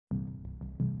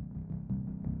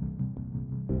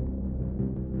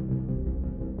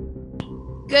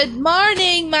Good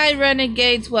morning, my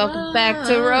renegades. Welcome back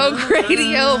to Rogue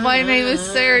Radio. My name is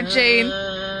Sarah Jane,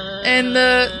 and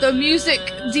the music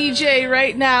DJ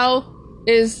right now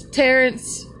is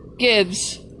Terrence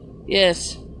Gibbs.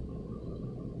 Yes.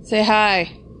 Say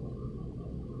hi.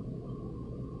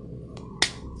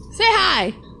 Say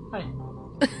hi. Hi.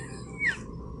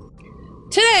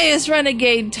 Today is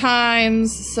Renegade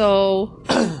Times, so...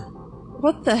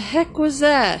 What the heck was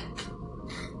that?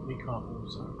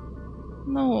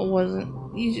 No, it wasn't.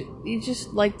 You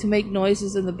just like to make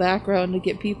noises in the background to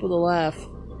get people to laugh.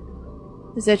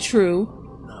 Is that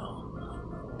true? No,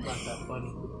 not that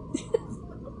funny.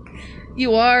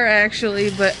 You are, actually,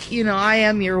 but, I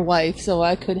am your wife, so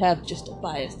I could have just a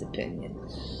biased opinion.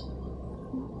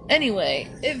 Anyway,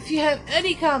 if you have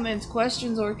any comments,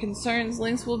 questions, or concerns,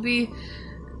 links will be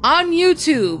on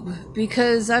YouTube,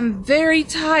 because I'm very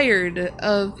tired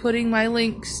of putting my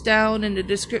links down in the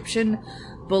description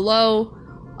below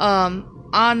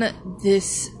on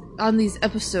these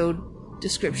episode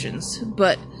descriptions,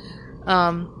 but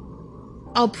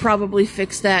I'll probably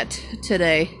fix that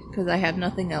today because I have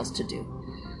nothing else to do.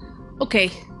 Okay.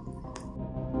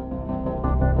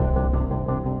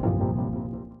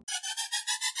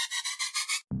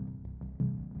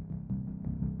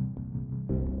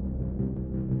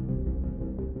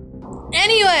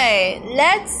 Anyway,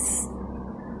 let's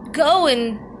go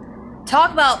and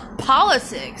talk about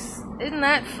politics. Isn't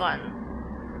that fun?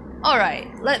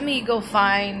 Alright, let me go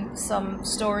find some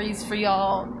stories for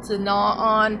y'all to gnaw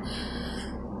on.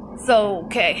 So,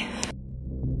 okay.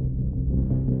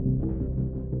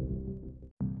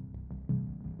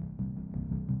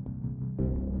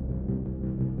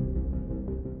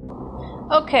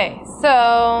 Okay,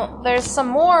 so there's some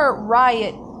more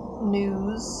riot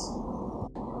news.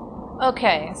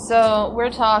 Okay, so we're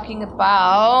talking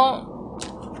about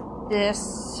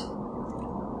this.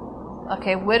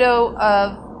 Okay, widow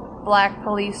of black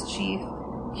police chief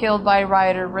killed by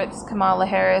rioter rips Kamala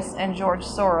Harris and George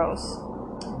Soros.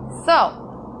 So,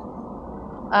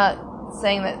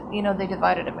 saying that, they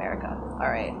divided America.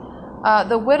 Alright.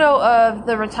 The widow of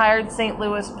the retired St.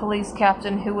 Louis police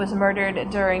captain who was murdered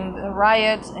during the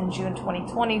riot in June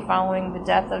 2020 following the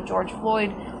death of George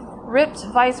Floyd ripped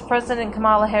Vice President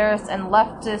Kamala Harris and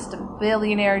leftist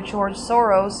billionaire George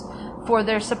Soros for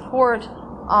their support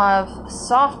of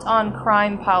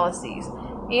soft-on-crime policies.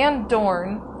 Ann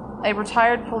Dorn, a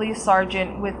retired police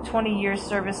sergeant with 20 years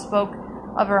service, spoke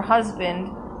of her husband,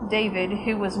 David,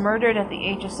 who was murdered at the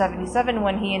age of 77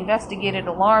 when he investigated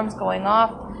alarms going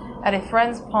off at a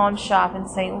friend's pawn shop in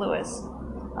St. Louis,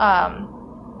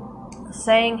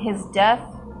 saying his death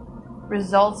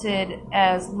resulted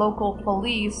as local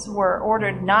police were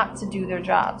ordered not to do their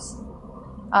jobs.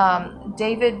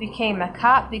 David became a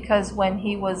cop because when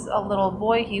he was a little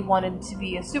boy, he wanted to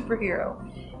be a superhero.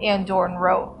 Ann Dorn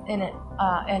wrote in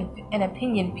an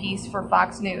opinion piece for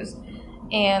Fox News,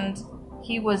 and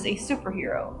he was a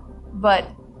superhero. But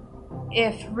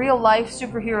if real-life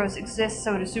superheroes exist,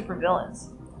 so do supervillains.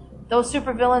 Those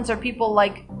supervillains are people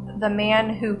like the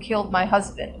man who killed my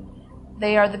husband.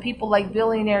 They are the people like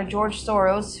billionaire George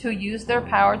Soros, who use their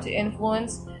power to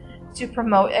influence, to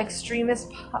promote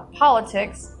extremist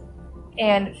politics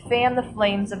and fan the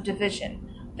flames of division.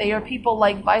 They are people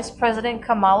like Vice President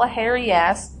Kamala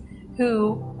Harris,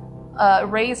 who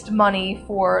raised money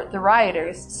for the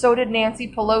rioters. So did Nancy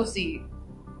Pelosi.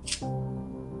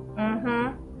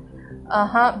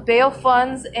 Bail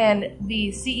funds and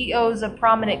the CEOs of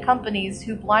prominent companies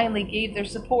who blindly gave their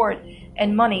support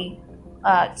and money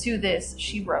to this,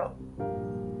 she wrote.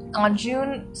 On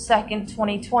June 2nd,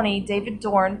 2020, David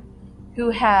Dorn, who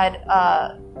had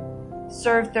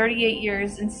served 38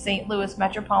 years in St. Louis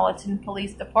Metropolitan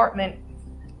Police Department,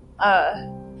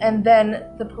 and then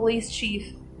the police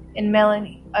chief in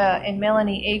Melanie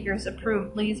Akers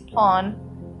approved Lee's pawn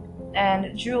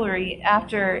and jewelry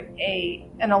after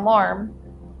an alarm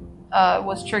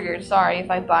was triggered. Sorry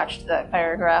if I botched that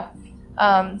paragraph.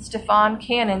 Stefan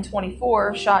Cannon,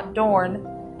 24, shot Dorn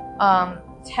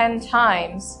 10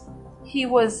 times. He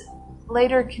was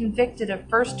later convicted of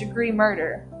first-degree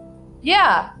murder.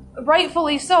 Yeah,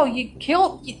 rightfully so.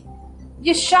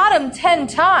 You shot him 10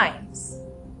 times.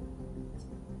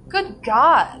 Good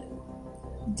God.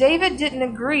 David didn't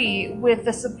agree with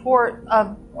the support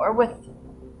of,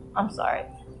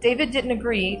 David didn't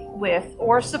agree with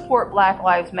or support Black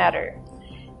Lives Matter.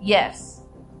 Yes,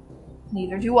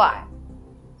 neither do I.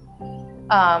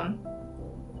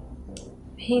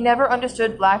 He never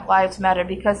understood Black Lives Matter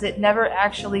because it never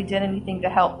actually did anything to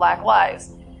help Black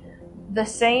lives. The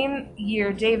same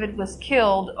year David was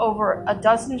killed, over a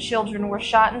dozen children were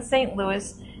shot in St.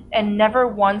 Louis, and never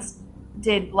once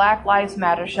did Black Lives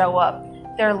Matter show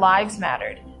up. Their lives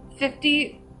mattered.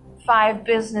 55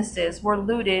 businesses were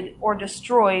looted or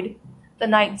destroyed the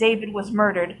night David was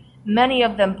murdered, many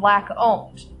of them Black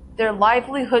owned. Their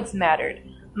livelihoods mattered.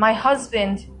 My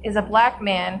husband is a Black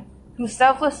man who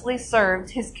selflessly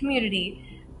served his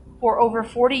community for over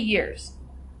 40 years.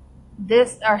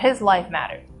 His life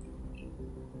mattered.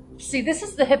 See, this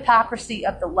is the hypocrisy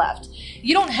of the left.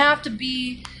 You don't have to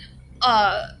be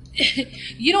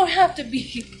you don't have to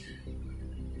be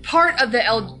part of the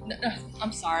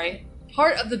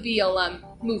part of the BLM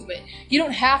movement. You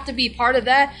don't have to be part of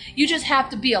that. You just have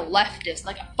to be a leftist,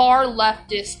 like a far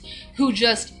leftist who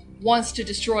just wants to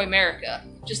destroy America,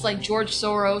 just like George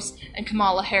Soros and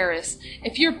Kamala Harris.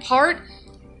 If you're part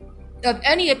of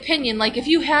any opinion, like if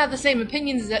you have the same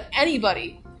opinions as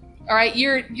anybody, all right,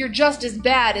 you're just as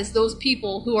bad as those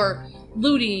people who are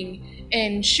looting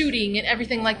and shooting and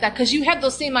everything like that, because you have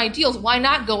those same ideals. Why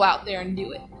not go out there and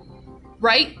do it,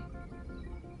 right?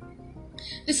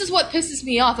 This is what pisses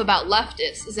me off about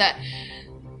leftists, is that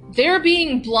they're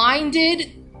being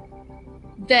blinded.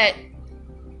 That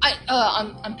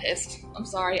I'm pissed. I'm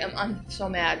sorry. I'm so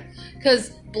mad because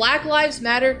Black Lives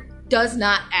Matter does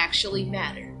not actually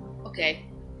matter. Okay,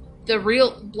 the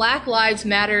real Black Lives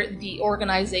Matter, the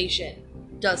organization,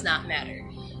 does not matter.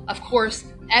 Of course,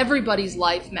 everybody's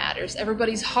life matters.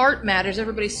 Everybody's heart matters.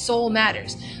 Everybody's soul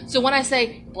matters. So when I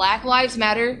say Black Lives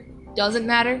Matter doesn't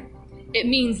matter, it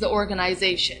means the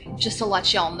organization, just to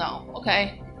let y'all know,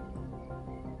 okay?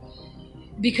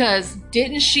 Because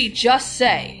didn't she just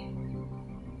say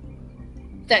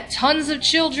that tons of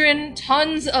children,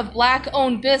 tons of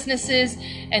Black-owned businesses,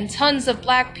 and tons of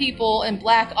Black people and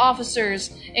Black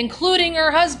officers, including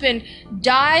her husband,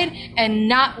 died, and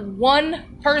not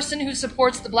one person who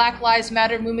supports the Black Lives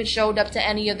Matter movement showed up to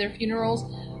any of their funerals?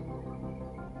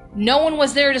 No one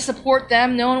was there to support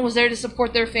them. No one was there to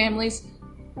support their families.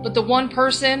 But the one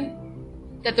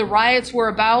person that the riots were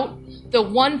about, the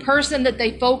one person that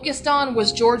they focused on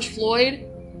was George Floyd.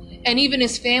 And even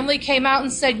his family came out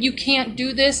and said, you can't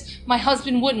do this. My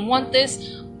husband wouldn't want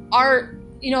this. Our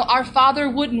father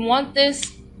wouldn't want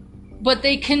this. But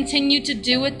they continued to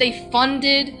do it. They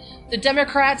funded the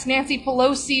Democrats, Nancy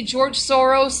Pelosi, George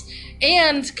Soros,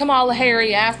 and Kamala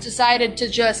Harris decided to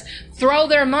just throw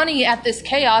their money at this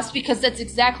chaos because that's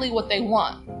exactly what they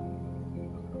want.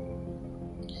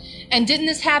 And didn't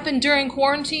this happen during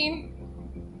quarantine?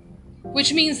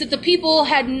 Which means that the people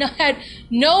had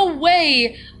no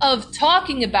way of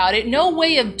talking about it, no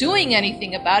way of doing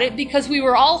anything about it, because we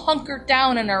were all hunkered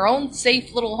down in our own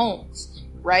safe little homes,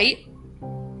 right?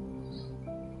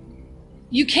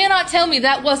 You cannot tell me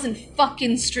that wasn't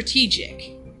fucking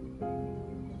strategic.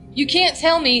 You can't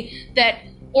tell me that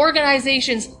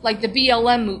organizations like the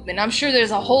BLM movement, I'm sure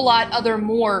there's a whole lot other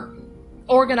more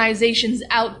organizations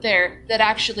out there that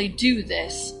actually do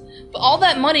this, but all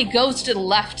that money goes to the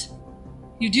left.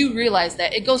 You do realize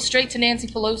that. It goes straight to Nancy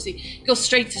Pelosi. It goes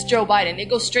straight to Joe Biden. It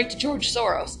goes straight to George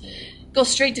Soros. It goes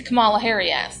straight to Kamala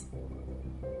Harris.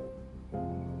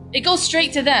 It goes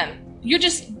straight to them. You're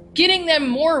just getting them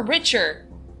more richer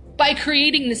by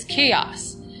creating this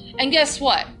chaos. And guess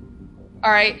what?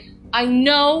 All right, I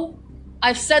know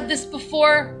I've said this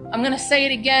before. I'm going to say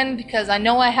it again because I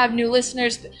know I have new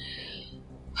listeners. But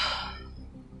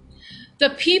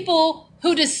the people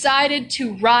who decided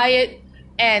to riot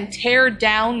and tear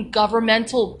down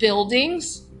governmental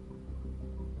buildings,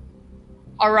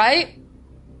 all right?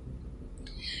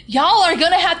 Y'all are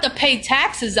gonna have to pay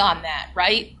taxes on that,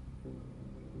 right?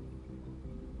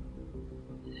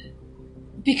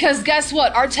 Because guess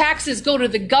what? Our taxes go to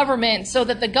the government so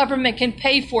that the government can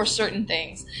pay for certain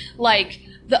things, like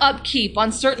the upkeep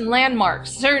on certain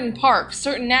landmarks, certain parks,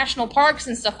 certain national parks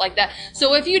and stuff like that.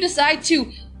 So if you decide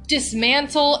to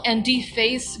dismantle and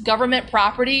deface government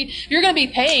property, you're going to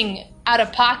be paying out of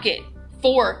pocket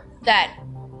for that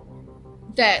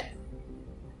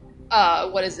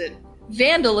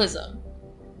vandalism.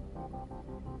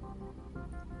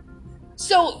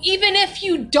 So even if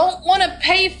you don't want to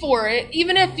pay for it,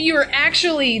 even if you're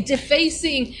actually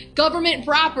defacing government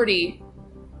property,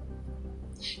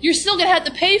 you're still going to have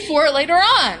to pay for it later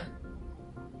on.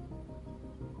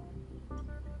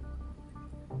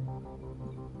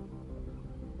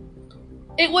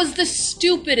 It was the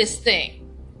stupidest thing.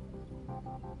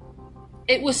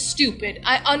 It was stupid.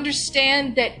 I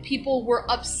understand that people were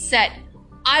upset.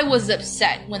 I was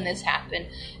upset when this happened.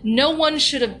 No one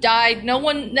should have died.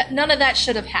 None of that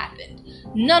should have happened.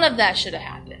 None of that should have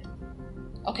happened.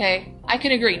 Okay? I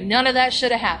can agree. None of that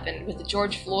should have happened with the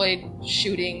George Floyd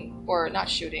shooting, or not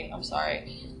shooting, I'm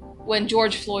sorry, when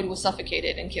George Floyd was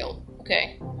suffocated and killed.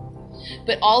 Okay?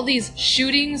 But all these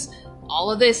shootings, all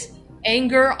of this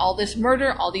anger, all this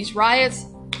murder, all these riots,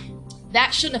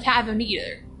 that shouldn't have happened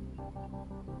either.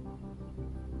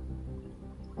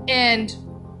 And,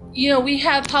 we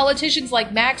have politicians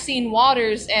like Maxine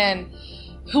Waters and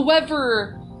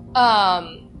whoever,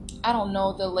 I don't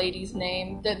know the lady's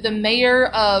name, the mayor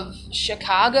of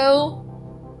Chicago.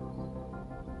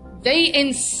 They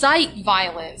incite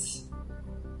violence.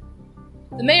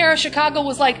 The mayor of Chicago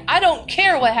was like, I don't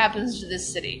care what happens to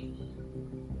this city.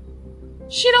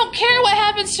 She don't care what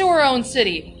happens to her own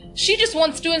city. She just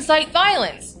wants to incite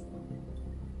violence.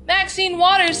 Maxine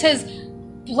Waters has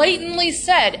blatantly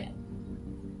said,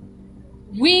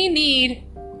 we need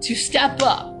to step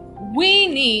up. We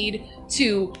need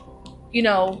to,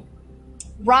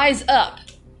 rise up.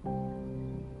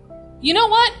 You know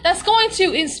what? That's going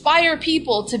to inspire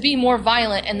people to be more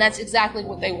violent, and that's exactly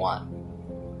what they want.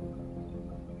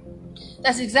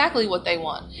 That's exactly what they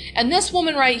want. And this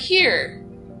woman right here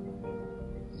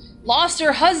lost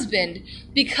her husband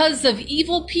because of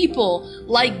evil people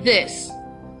like this.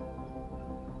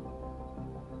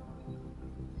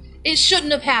 It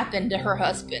shouldn't have happened to her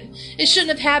husband. It shouldn't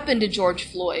have happened to George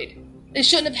Floyd. It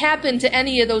shouldn't have happened to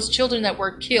any of those children that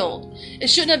were killed. It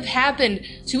shouldn't have happened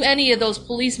to any of those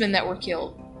policemen that were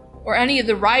killed, or any of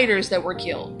the rioters that were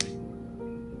killed.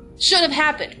 Shouldn't have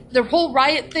happened. The whole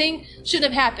riot thing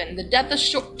shouldn't have happened. The death of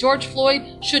George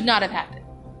Floyd should not have happened.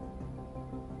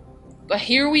 But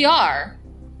here we are.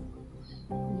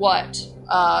 I want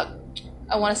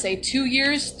to say 2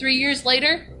 years, 3 years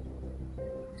later,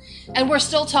 and we're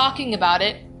still talking about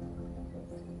it,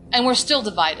 and we're still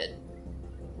divided.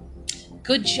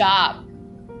 Good job.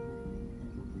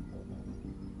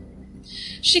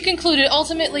 She concluded,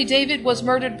 ultimately, David was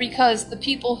murdered because the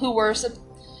people who are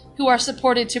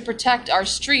supported to protect our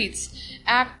streets,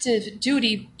 active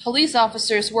duty police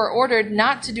officers, were ordered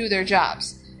not to do their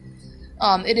jobs.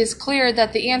 It is clear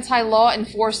that the anti-law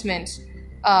enforcement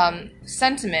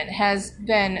sentiment has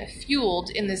been fueled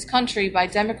in this country by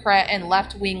Democrat and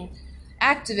left-wing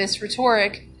activist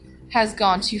rhetoric has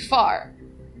gone too far.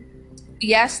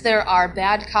 Yes, there are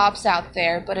bad cops out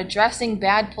there, but addressing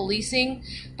bad policing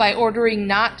by ordering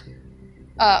no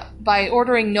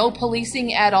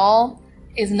policing at all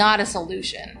is not a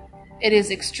solution. It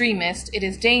is extremist, it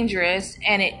is dangerous,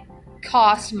 and it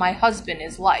cost my husband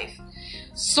his life.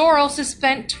 Soros has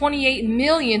spent $28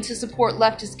 million to support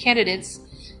leftist candidates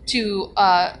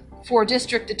for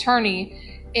district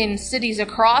attorney in cities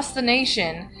across the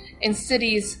nation, in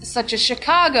cities such as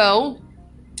Chicago,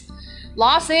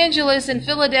 Los Angeles, and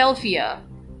Philadelphia.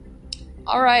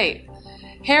 All right.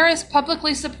 Harris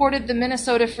publicly supported the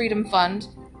Minnesota Freedom Fund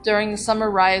during the summer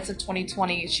riots of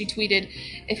 2020. She tweeted,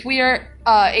 if we are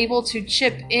able to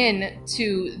chip in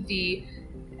to the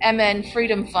MN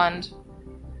Freedom Fund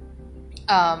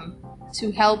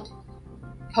to help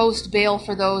post bail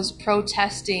for those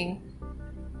protesting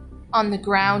on the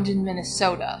ground in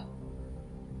Minnesota.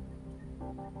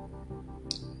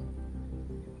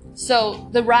 So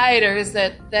the rioters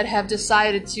that have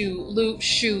decided to loot,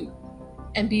 shoot,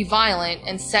 and be violent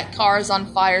and set cars on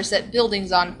fire, set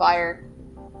buildings on fire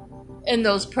in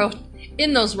those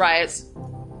riots,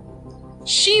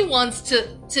 she wants to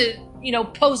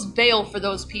post bail for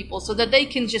those people so that they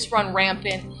can just run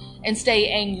rampant and stay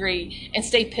angry and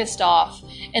stay pissed off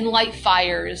and light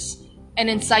fires and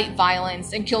incite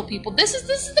violence and kill people. This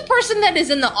is the person that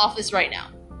is in the office right now.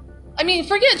 I mean,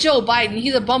 forget Joe Biden,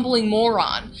 he's a bumbling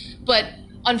moron. But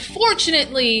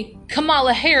unfortunately,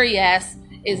 Kamala Harris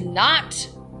is not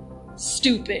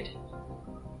stupid.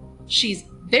 She's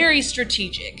very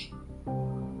strategic.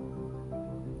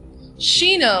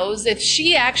 She knows if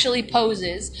she actually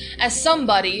poses as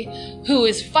somebody who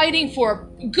is fighting for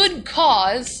a good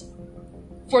cause,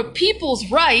 for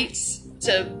people's rights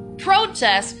to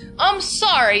protest, I'm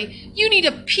sorry, you need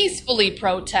to peacefully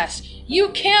protest. You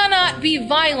cannot be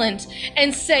violent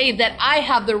and say that I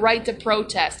have the right to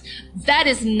protest. That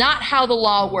is not how the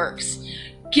law works.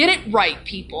 Get it right,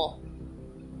 people.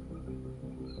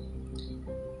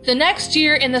 The next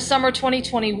year, in the summer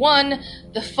 2021,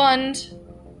 the fund...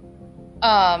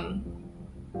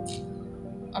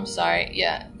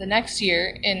 the next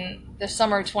year, in the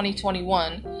summer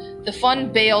 2021, the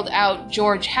fund bailed out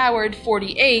George Howard,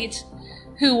 48,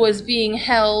 who was being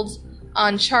held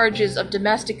on charges of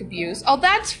domestic abuse. Oh,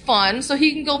 that's fun. So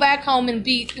he can go back home and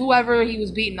beat whoever he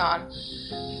was beating on.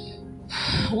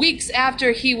 Weeks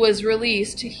after he was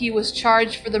released, he was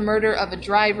charged for the murder of a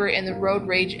driver in the road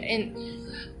rage.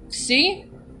 See?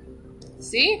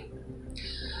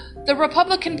 The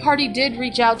Republican Party did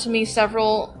reach out to me,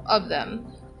 several of them,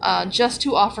 just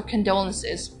to offer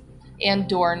condolences, Ann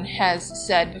Dorn has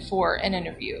said before in an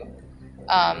interview.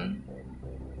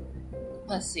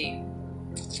 let's see.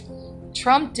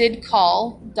 Trump did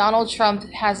call. Donald Trump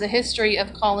has a history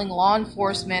of calling law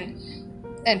enforcement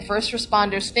and first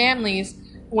responders' families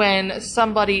when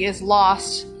somebody is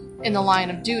lost in the line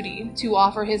of duty to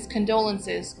offer his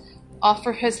condolences,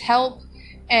 offer his help,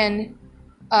 and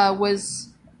that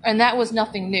was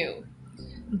nothing new.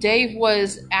 Dave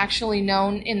was actually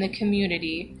known in the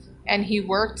community, and he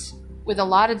worked with a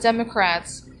lot of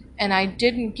Democrats, and I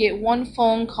didn't get one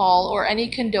phone call or any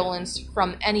condolence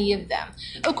from any of them.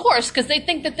 Of course, because they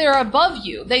think that they're above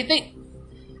you.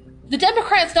 The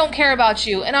Democrats don't care about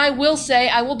you, and I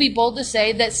will be bold to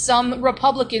say that some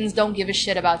Republicans don't give a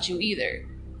shit about you either.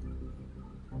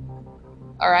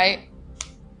 Alright?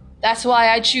 That's why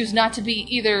I choose not to be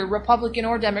either Republican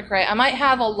or Democrat. I might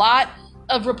have a lot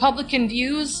of Republican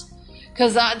views,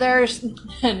 because there's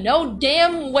no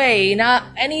damn way, not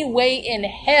any way in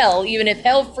hell, even if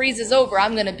hell freezes over,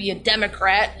 I'm going to be a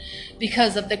Democrat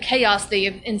because of the chaos they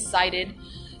have incited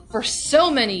for so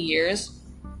many years.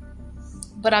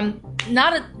 But I'm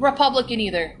not a Republican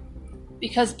either,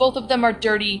 because both of them are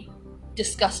dirty,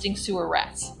 disgusting sewer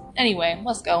rats. Anyway,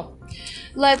 let's go.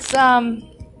 Let's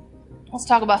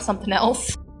talk about something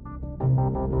else.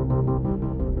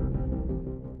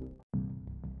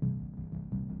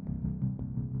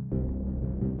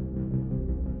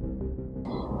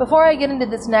 Before I get into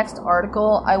this next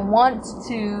article, I want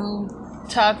to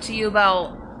talk to you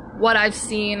about what I've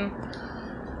seen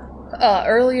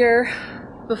earlier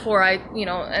before I,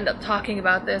 end up talking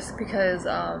about this, because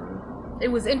it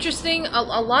was interesting. A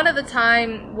lot of the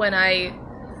time when I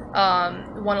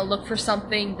want to look for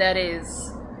something that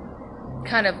is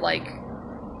kind of like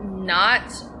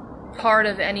not part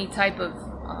of any type of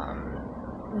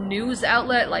news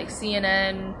outlet like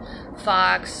CNN,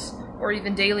 Fox, or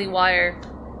even Daily Wire,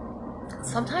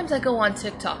 sometimes I go on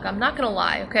TikTok. I'm not gonna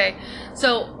lie, okay?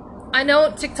 So I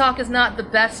know TikTok is not the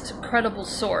best credible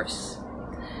source,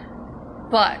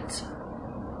 but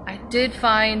I did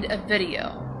find a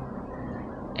video,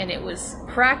 and it was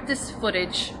practice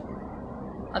footage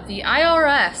of the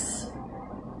IRS,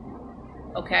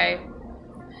 okay?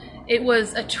 It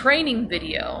was a training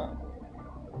video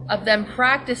of them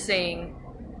practicing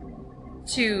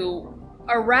to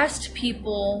arrest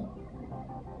people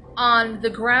on the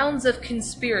grounds of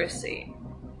conspiracy.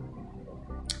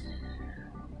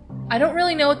 I don't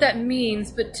really know what that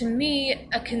means, but to me,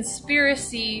 a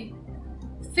conspiracy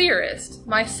theorist,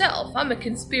 myself, I'm a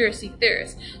conspiracy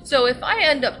theorist. So if I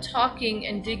end up talking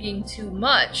and digging too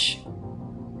much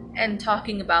and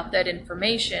talking about that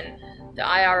information, the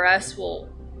IRS will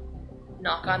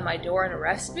knock on my door and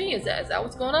arrest me? Is that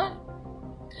what's going on?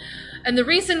 And the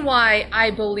reason why I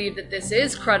believe that this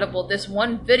is credible, this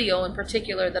one video in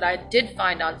particular that I did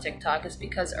find on TikTok, is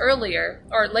because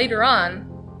later on,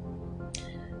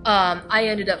 I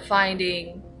ended up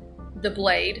finding The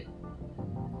Blade,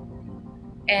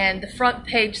 and the front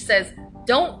page says,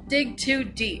 "Don't dig too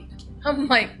deep." I'm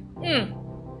like,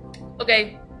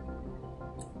 okay.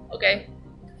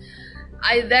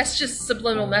 That's just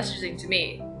subliminal messaging to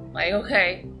me. Like,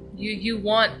 okay, you're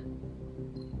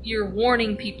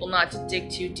warning people not to dig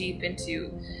too deep into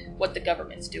what the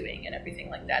government's doing and everything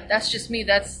like that. That's just me.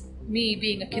 That's me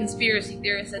being a conspiracy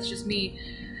theorist. That's just me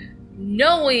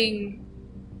knowing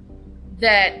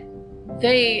that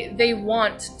they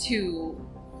want to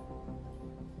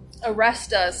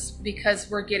arrest us because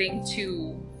we're getting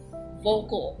too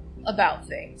vocal about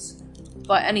things.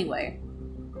 But anyway,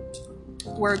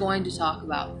 we're going to talk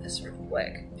about this real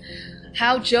quick.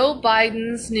 How Joe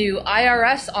Biden's new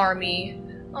IRS army...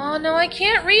 Oh no, I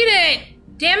can't read it!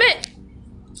 Damn it!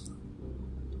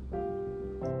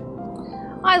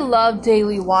 I love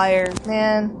Daily Wire,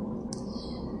 man.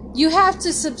 You have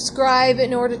to subscribe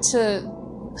in order to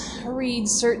read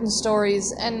certain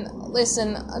stories. And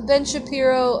listen, Ben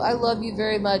Shapiro, I love you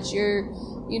very much.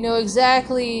 You know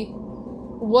exactly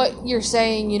what you're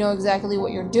saying, you know exactly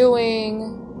what you're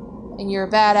doing, and you're a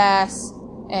badass,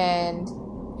 and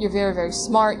you're very, very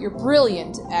smart. You're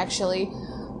brilliant, actually.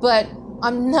 But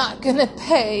I'm not gonna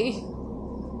pay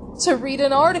to read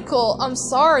an article. I'm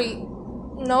sorry.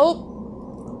 Nope.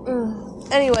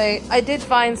 Anyway, I did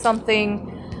find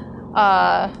something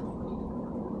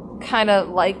kind of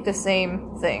like the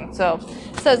same thing. So,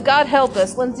 it says, God help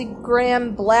us, Lindsey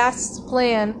Graham blasts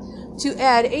plan to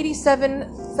add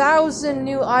 87,000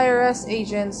 new IRS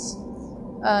agents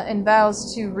and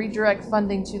vows to redirect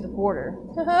funding to the border.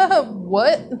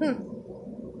 What?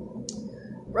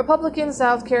 Republican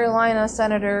South Carolina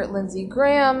Senator Lindsey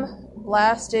Graham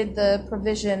blasted the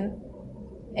provision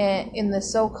in the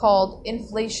so-called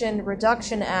Inflation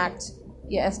Reduction Act.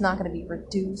 Yeah, it's not going to be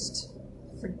reduced.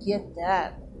 Forget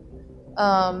that.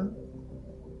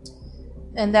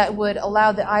 and that would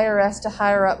allow the IRS to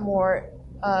hire up more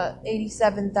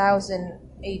 87,000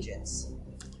 agents.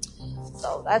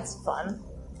 So that's fun.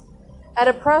 At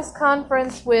a press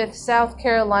conference with South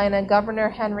Carolina Governor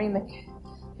Henry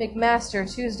McMaster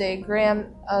Tuesday,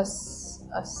 Graham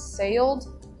assailed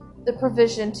the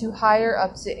provision to hire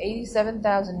up to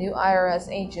 87,000 new IRS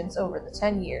agents over the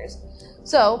 10 years.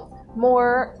 So,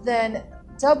 more than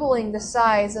doubling the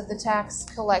size of the tax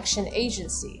collection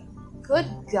agency. Good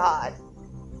God.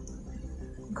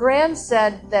 Graham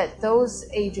said that those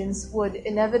agents would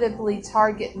inevitably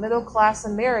target middle-class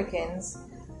Americans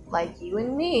like you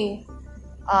and me,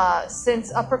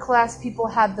 since upper-class people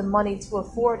have the money to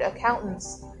afford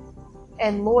accountants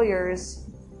and lawyers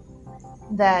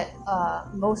that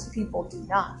most people do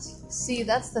not. See,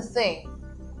 that's the thing.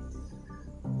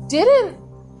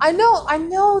 I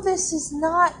know this is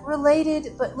not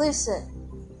related, but listen.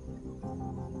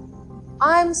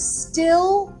 I'm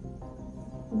still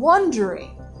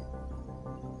wondering.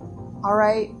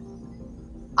 Alright?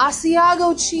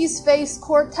 Asiago Cheeseface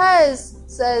Cortez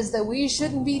says that we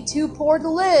shouldn't be too poor to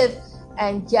live,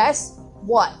 and guess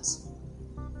what?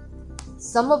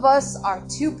 Some of us are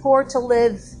too poor to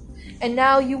live, and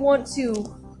now you want to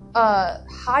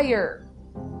hire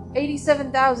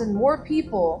 87,000 more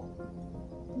people,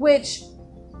 which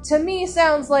to me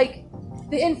sounds like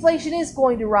the inflation is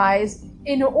going to rise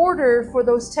in order for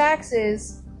those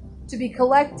taxes to be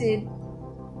collected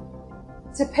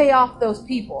to pay off those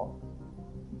people.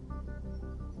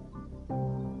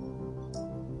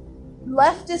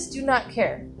 Leftists do not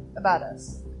care about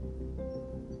us.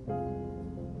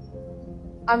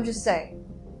 I'm just saying.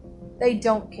 They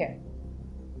don't care.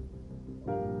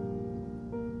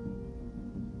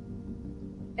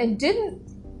 And didn't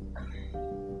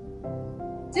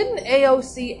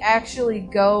AOC actually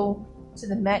go to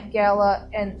the Met Gala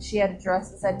and she had a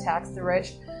dress that said tax the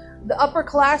rich? The upper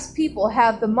class people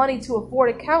have the money to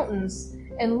afford accountants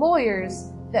and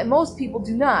lawyers that most people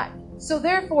do not. So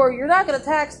therefore, you're not going to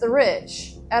tax the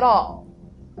rich at all.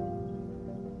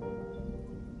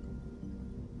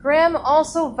 Graham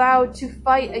also vowed to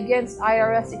fight against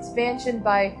IRS expansion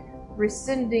by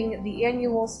rescinding the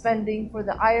annual spending for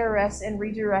the IRS and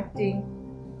redirecting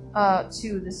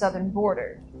to the southern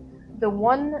border. The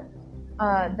one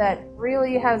that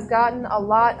really has gotten a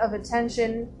lot of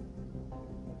attention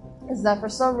is that for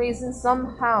some reason,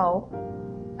 somehow,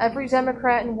 every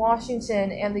Democrat in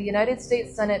Washington and the United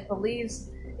States Senate believes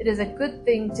it is a good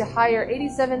thing to hire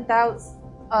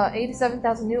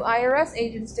 87,000 new IRS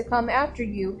agents to come after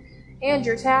you and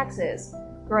your taxes,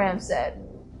 Graham said.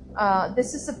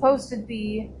 This is supposed to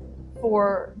be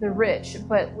for the rich,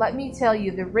 but let me tell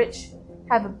you, the rich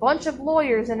have a bunch of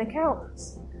lawyers and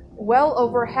accountants. Well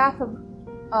over half of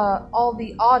all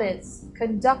the audits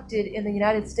conducted in the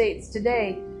United States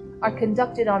today are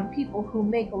conducted on people who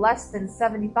make less than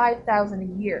 $75,000 a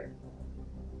year.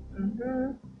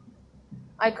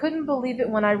 I couldn't believe it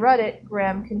when I read it,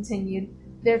 Graham continued.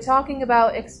 They're talking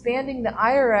about expanding the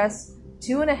IRS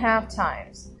 2.5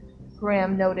 times.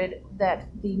 Graham noted that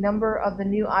the number of the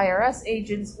new IRS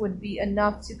agents would be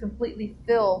enough to completely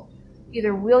fill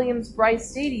either Williams-Brice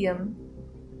Stadium,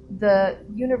 the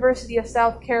University of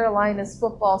South Carolina's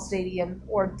football stadium,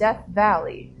 or Death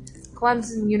Valley,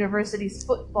 Clemson University's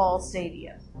football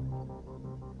stadium.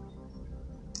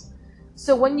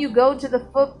 So when you go to the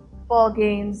football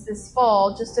games this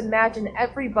fall, just imagine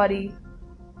everybody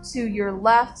to your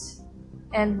left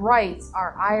and right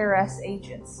are IRS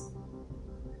agents.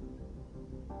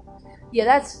 Yeah,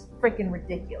 that's freaking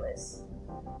ridiculous.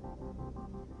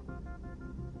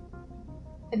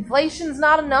 Inflation's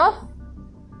not enough?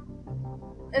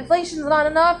 Inflation's not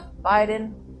enough?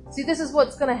 Biden. See, this is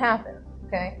what's gonna happen,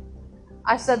 okay?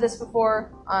 I said this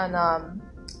before on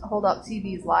Hold Up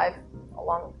TV's live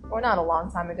not a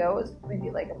long time ago. It was maybe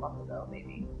like a month ago,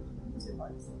 maybe 2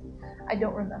 months. I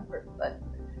don't remember, but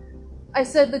I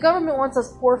said the government wants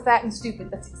us poor, fat, and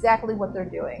stupid. That's exactly what they're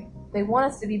doing. They want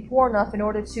us to be poor enough in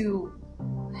order to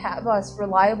have us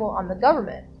reliable on the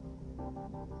government.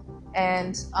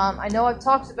 And I know I've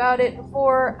talked about it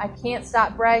before. I can't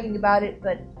stop bragging about it,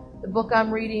 but the book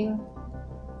I'm reading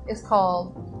is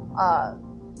called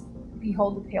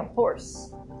Behold the Pale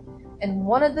Horse. And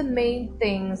one of the main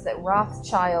things that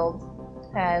Rothschild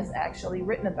has actually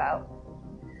written about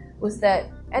was that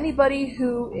anybody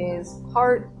who is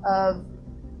part of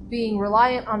being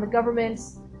reliant on the government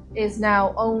is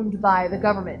now owned by the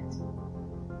government.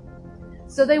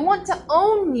 So they want to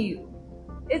own you.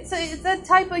 It's a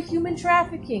type of human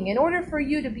trafficking. In order for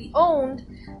you to be owned,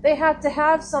 they have to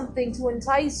have something to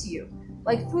entice you,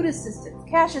 like food assistance,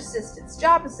 cash assistance,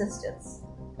 job assistance,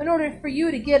 in order for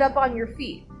you to get up on your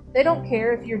feet. They don't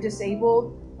care if you're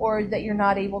disabled or that you're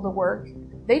not able to work.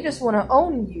 They just want to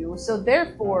own you. So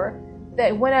therefore,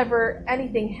 that whenever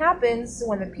anything happens,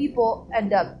 when the people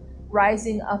end up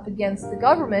rising up against the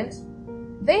government,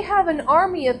 they have an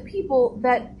army of people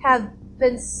that have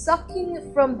been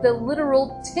sucking from the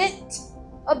literal tit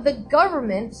of the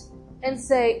government and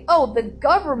say, oh, the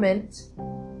government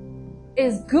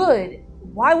is good.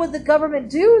 Why would the government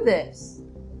do this?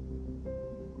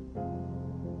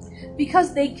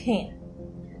 Because they can.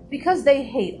 Because they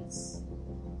hate us.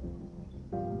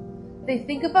 They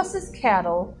think of us as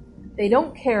cattle. They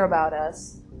don't care about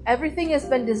us. Everything has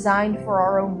been designed for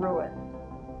our own ruin.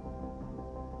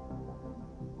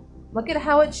 Look at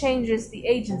how it changes the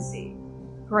agency,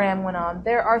 Graham went on.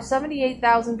 There are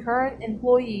 78,000 current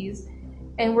employees,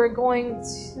 and we're going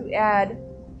to add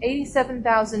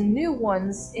 87,000 new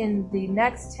ones in the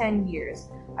next 10 years.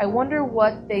 I wonder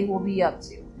what they will be up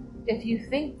to. If you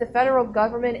think the federal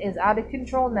government is out of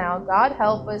control now, God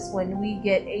help us when we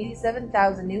get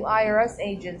 87,000 new IRS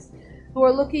agents who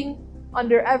are looking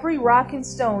under every rock and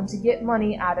stone to get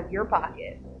money out of your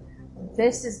pocket.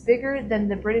 This is bigger than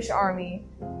the British Army,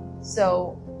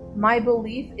 so my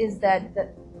belief is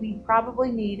that we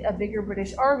probably need a bigger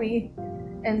British Army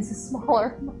and a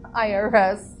smaller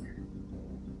IRS.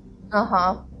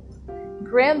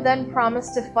 Graham then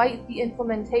promised to fight the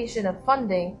implementation of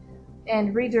funding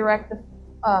and redirect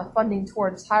the funding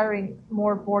towards hiring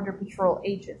more Border Patrol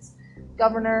agents.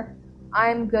 Governor,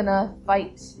 I'm gonna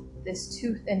fight this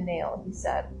tooth and nail, he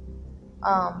said.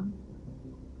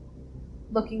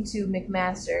 Looking to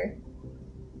McMaster.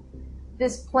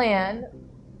 This plan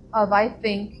of, I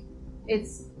think,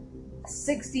 it's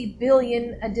 60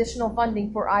 billion additional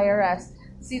funding for IRS.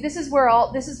 See, this is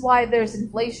why there's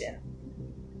inflation.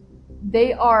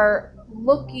 They are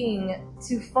looking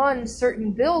to fund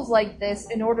certain bills like this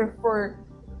in order for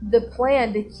the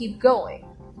plan to keep going.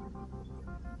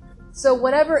 So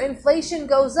whenever inflation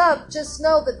goes up, just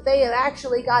know that they have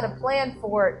actually got a plan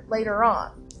for it later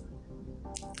on.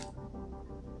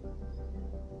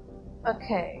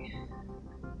 Okay.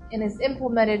 And is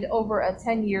implemented over a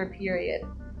 10-year period.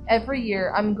 Every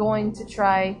year I'm going to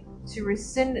try to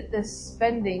rescind the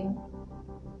spending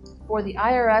for the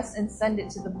IRS and send it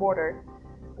to the border,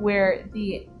 where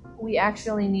we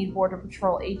actually need Border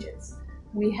Patrol agents.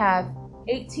 We have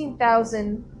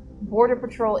 18,000 Border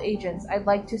Patrol agents. I'd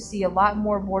like to see a lot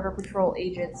more Border Patrol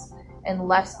agents and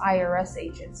less IRS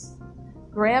agents.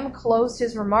 Graham closed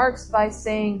his remarks by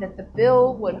saying that the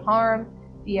bill would harm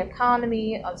the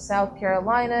economy of South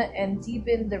Carolina and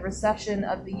deepen the recession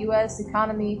of the U.S.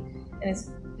 economy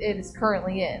it is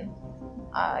currently in.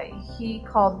 He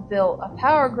called the bill a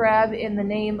power grab in the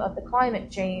name of the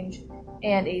climate change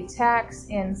and a tax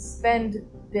and spend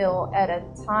bill at a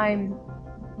time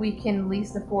we can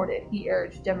least afford it. He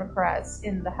urged Democrats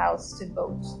in the House to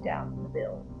vote down the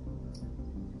bill.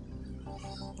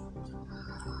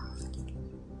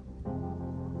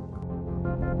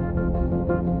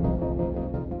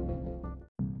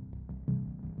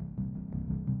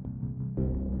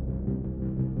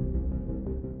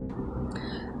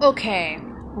 Okay,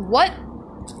 what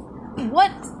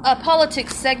a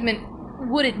politics segment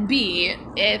would it be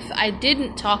if I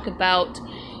didn't talk about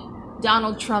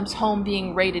Donald Trump's home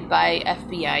being raided by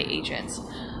FBI agents?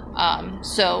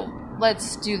 So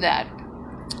let's do that.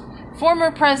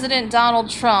 Former President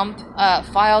Donald Trump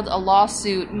filed a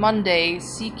lawsuit Monday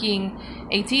seeking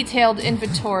a detailed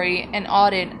inventory and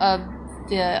audit of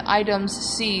the items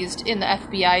seized in the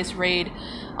FBI's raid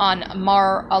on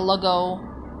Mar-a-Lago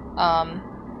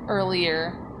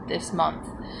earlier this month.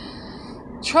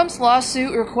 Trump's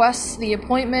lawsuit requests the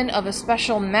appointment of a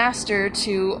special master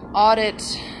to audit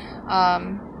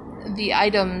the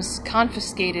items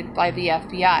confiscated by the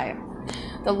FBI.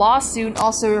 The lawsuit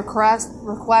also requests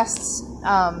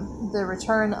the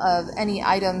return of any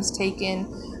items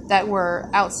taken that were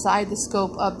outside the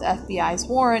scope of the FBI's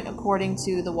warrant, according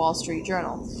to the Wall Street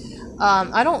Journal.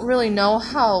 I don't really know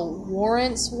how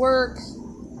warrants work,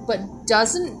 but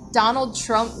doesn't Donald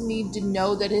Trump need to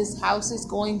know that his house is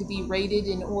going to be raided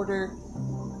in order...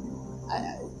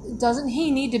 doesn't he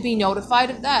need to be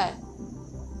notified of that?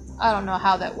 I don't know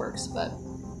how that works, but...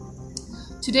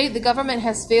 To date, the government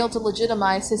has failed to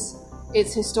legitimize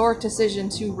its historic decision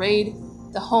to raid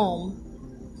the home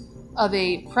of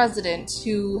a president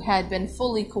who had been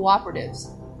fully cooperative,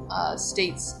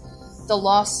 states the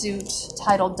lawsuit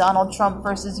titled Donald Trump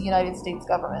versus the United States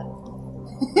Government.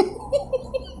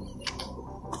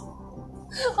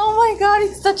 Oh my god,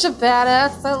 he's such a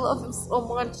badass. I love him so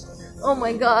much. Oh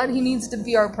my god, he needs to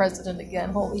be our president again.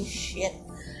 Holy shit.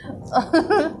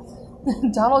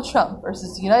 Donald Trump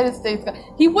versus the United States.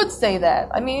 He would say that.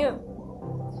 I mean,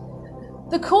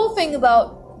 the cool thing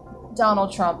about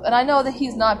Donald Trump, and I know that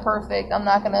he's not perfect. I'm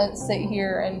not going to sit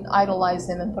here and idolize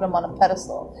him and put him on a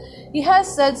pedestal. He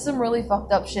has said some really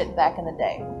fucked up shit back in the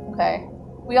day, okay?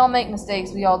 We all make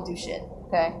mistakes. We all do shit,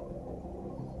 okay?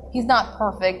 He's not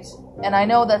perfect, and I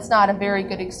know that's not a very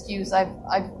good excuse. I've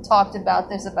talked about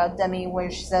this about Demi,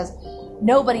 where she says,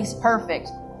 nobody's perfect.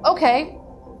 Okay,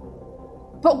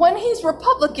 but when he's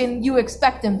Republican, you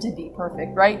expect him to be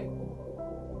perfect, right?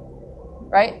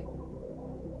 Right?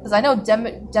 Because I know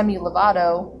Demi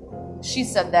Lovato, she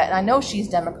said that, and I know she's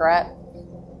Democrat.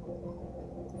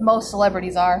 Most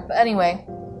celebrities are. But anyway,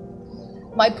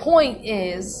 my point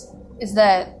is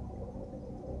that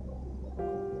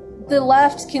the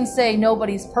left can say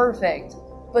nobody's perfect,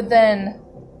 but then,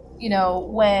 you know,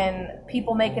 when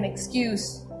people make an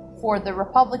excuse for the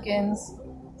Republicans,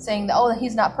 saying that, oh,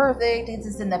 he's not perfect, it's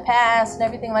just in the past and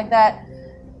everything like that,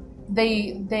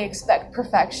 they expect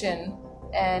perfection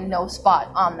and no spot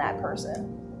on that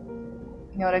person.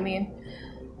 You know what I mean?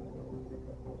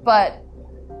 But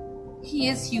he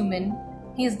is human.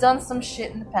 He's done some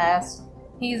shit in the past.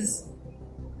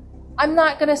 I'm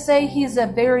not gonna say he's a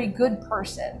very good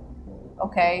person,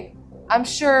 okay? I'm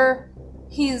sure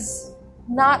he's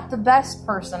not the best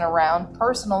person around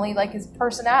personally, like his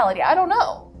personality. I don't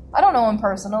know him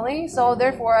personally, so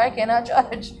therefore I cannot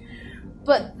judge.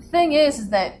 But the thing is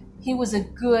that he was a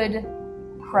good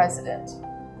president.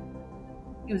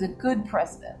 He was a good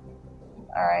president.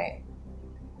 Alright?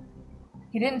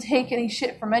 He didn't take any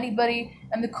shit from anybody,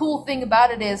 and the cool thing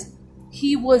about it is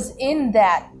he was in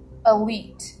that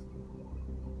elite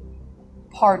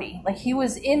party. Like, he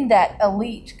was in that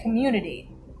elite community,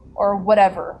 or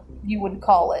whatever you would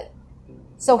call it.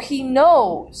 So he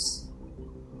knows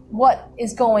what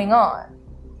is going on.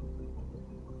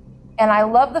 And I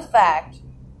love the fact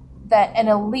that an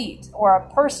elite, or a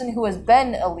person who has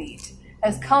been elite,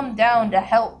 has come down to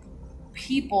help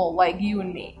people like you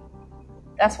and me.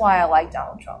 That's why I like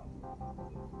Donald Trump.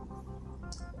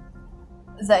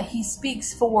 Is that he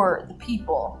speaks for the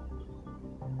people.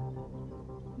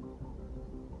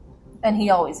 And he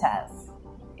always has.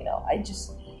 You know,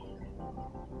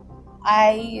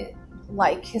 I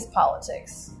like his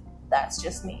politics. That's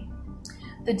just me.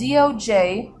 The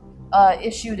DOJ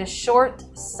issued a short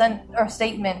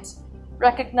statement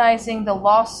recognizing the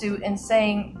lawsuit and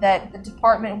saying that the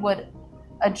department would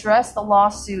address the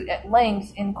lawsuit at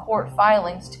length in court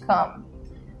filings to come.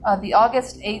 The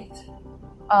August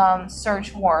 8th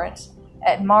search warrant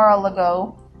at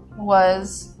Mar-a-Lago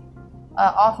was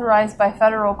authorized by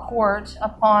federal court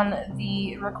upon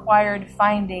the required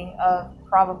finding of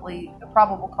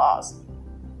probable cause.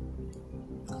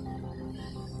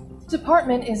 The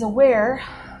department is aware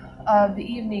of the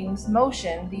evening's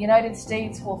motion. The United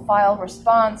States will file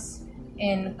response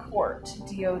in court,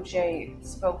 DOJ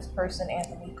spokesperson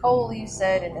Anthony Coley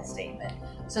said in a statement.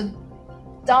 So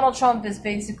Donald Trump is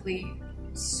basically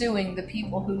suing the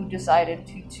people who decided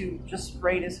to just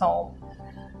raid his home.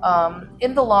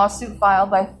 In the lawsuit filed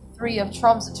by 3 of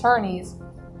Trump's attorneys,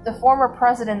 the former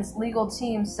president's legal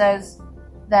team says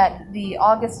that the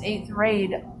August 8th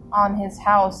raid on his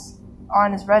house,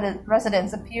 on his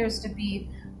residence, appears to be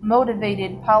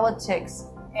motivated politics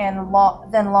and law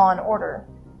and order.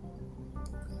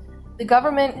 The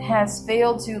government has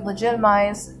failed to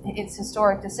legitimize its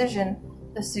historic decision,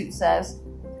 the suit says,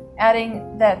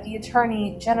 adding that the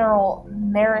Attorney General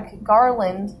Merrick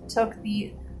Garland took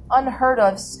the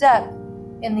unheard-of step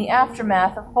in the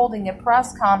aftermath of holding a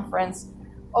press conference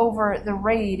over the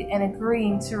raid and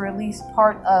agreeing to release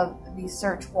part of the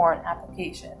search warrant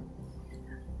application.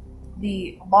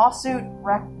 The lawsuit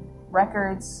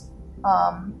records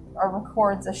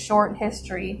a short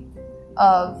history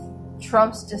of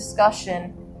Trump's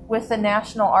discussion with the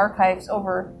National Archives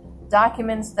over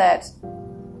documents that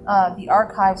the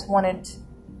archives wanted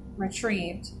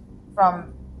retrieved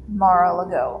from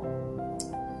Mar-a-Lago.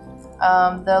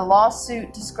 The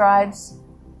lawsuit describes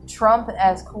Trump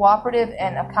as cooperative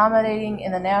and accommodating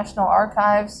in the National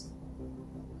Archives,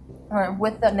 or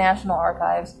with the National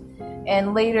Archives,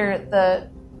 and later the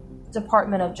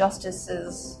Department of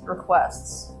Justice's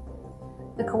requests.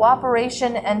 The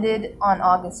cooperation ended on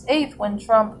August 8th when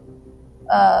Trump,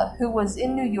 who was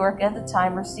in New York at the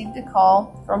time, received a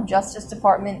call from Justice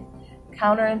Department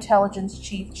Counterintelligence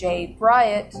Chief Jay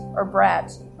Bratt,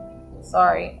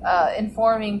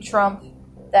 informing Trump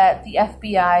that the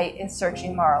FBI is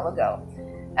searching Mar-a-Lago.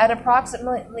 At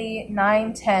approximately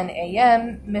 9:10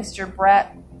 a.m., Mr.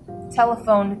 Bratt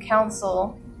telephoned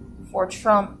counsel for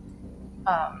Trump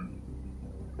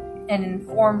and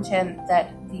informed him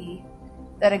that the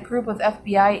that a group of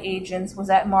FBI agents was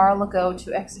at Mar-a-Lago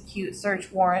to execute search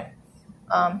warrant.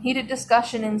 Heated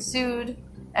discussion ensued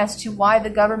as to why the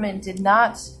government did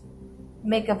not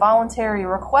make a voluntary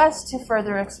request to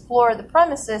further explore the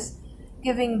premises,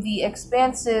 giving the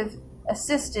expansive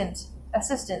assistance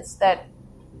that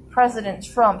President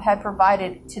Trump had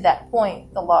provided to that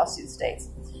point, the lawsuit states.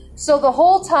 So the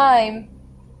whole time,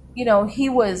 he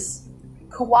was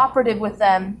cooperative with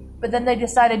them, but then they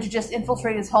decided to just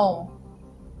infiltrate his home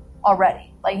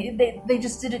already. Like, they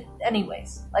just did it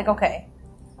anyways. Like, okay.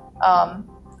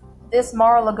 This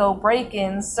Mar-a-Lago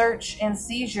break-in, search, and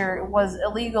seizure was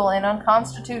illegal and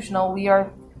unconstitutional. We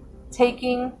are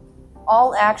taking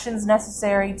all actions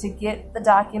necessary to get the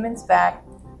documents back,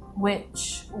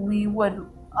 which we would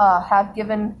have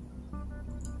given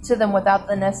to them without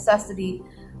the necessity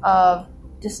of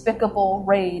despicable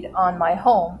raid on my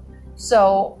home,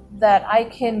 so that I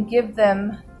can give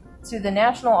them to the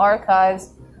National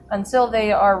Archives until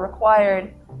they are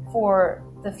required for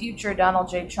the future Donald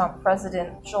J. Trump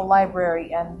Presidential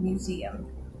Library and Museum,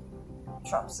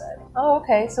 Trump said. Oh,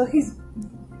 okay, so he's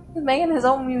making his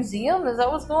own museum? Is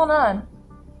that what's going on?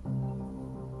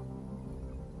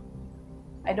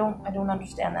 I don't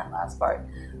understand that last part.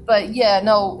 But yeah,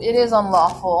 no, it is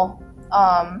unlawful.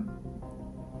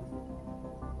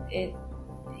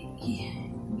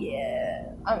 Yeah,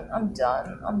 I'm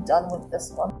done. I'm done with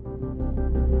this one.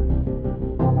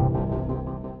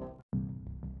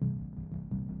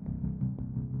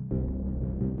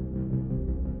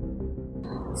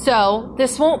 So,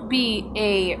 this won't be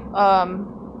a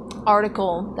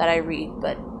article that I read,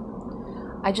 but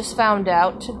I just found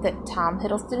out that Tom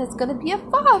Hiddleston is going to be a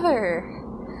father.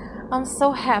 I'm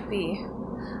so happy.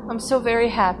 I'm so very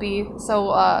happy. So,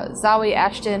 Zawe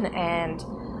Ashton and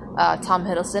Tom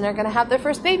Hiddleston are going to have their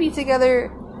first baby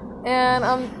together, and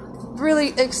I'm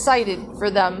really excited for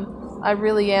them. I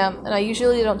really am. And I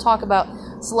usually don't talk about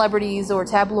celebrities or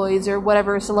tabloids or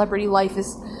whatever celebrity life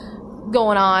is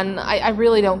going on. I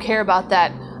really don't care about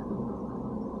that.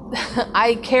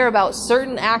 I care about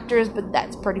certain actors, but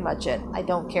that's pretty much it. I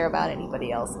don't care about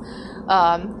anybody else.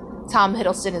 Tom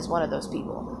Hiddleston is one of those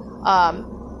people.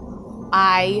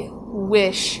 I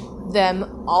wish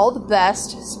them all the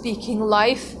best, speaking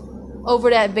life over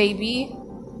that baby,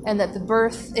 and that the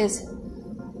birth is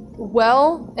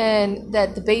well, and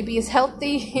that the baby is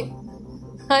healthy.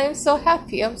 I am so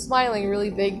happy. I'm smiling really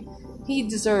big. He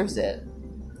deserves it.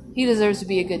 He deserves to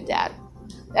be a good dad.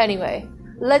 Anyway,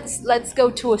 let's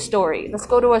go to a story. Let's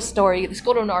go to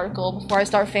an article before I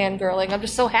start fangirling. I'm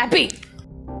just so happy.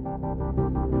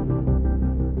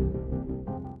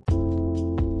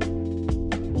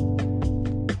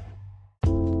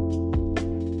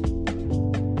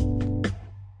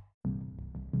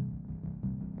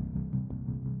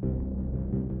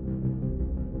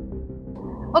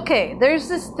 Okay, there's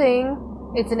this thing.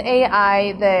 It's an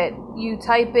AI that you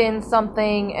type in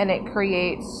something and it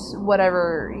creates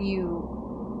whatever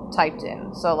you typed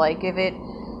in. So, like, if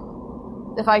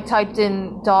I typed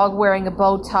in dog wearing a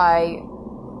bow tie,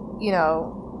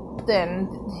 then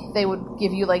they would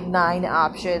give you like 9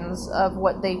 options of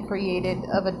what they created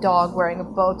of a dog wearing a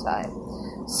bow tie.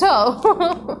 So,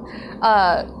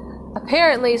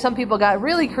 apparently some people got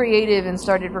really creative and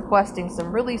started requesting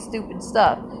some really stupid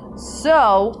stuff.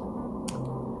 So,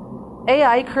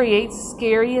 AI creates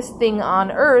scariest thing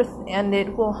on Earth, and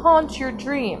it will haunt your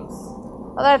dreams.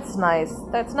 Well, that's nice.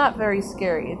 That's not very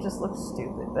scary. It just looks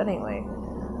stupid. But anyway.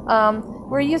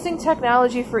 We're using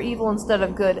technology for evil instead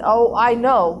of good. Oh, I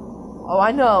know.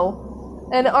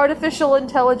 An artificial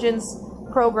intelligence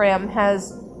program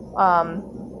has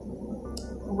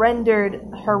rendered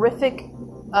horrific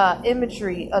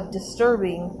imagery of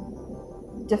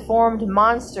disturbing, deformed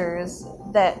monsters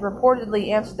that reportedly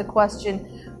answer the question,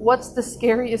 what's the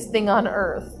scariest thing on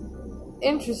Earth?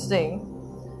 Interesting.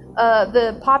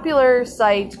 The popular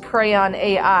site Crayon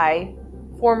AI,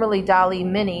 formerly DALL-E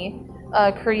Mini,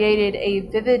 created a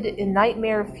vivid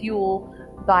nightmare fuel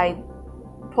by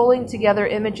pulling together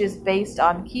images based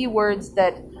on keywords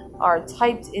that are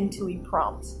typed into a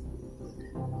prompt.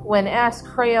 When asked,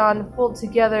 Crayon pulled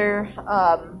together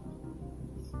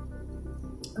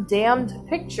damned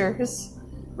pictures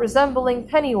resembling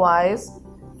Pennywise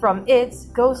from It,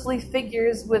 ghostly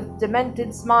figures with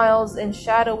demented smiles and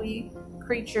shadowy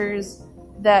creatures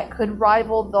that could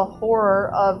rival the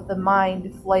horror of the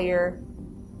Mind Flayer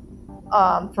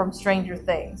from Stranger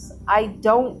Things. I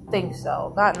don't think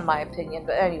so, not in my opinion,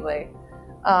 but anyway.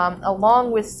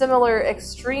 Along with similar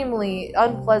extremely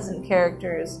unpleasant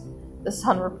characters, the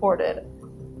Sun reported.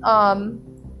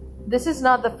 This is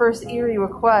not the first eerie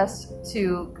request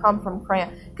to come from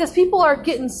Crayon, because people are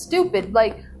getting stupid.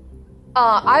 Like,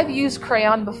 I've used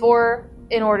crayon before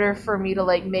in order for me to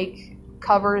like make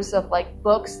covers of like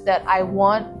books that I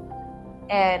want,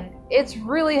 and it's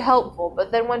really helpful.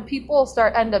 But then when people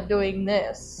end up doing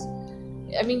this,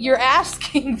 I mean, you're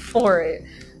asking for it.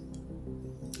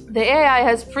 The AI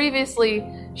has previously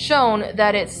shown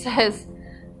that it says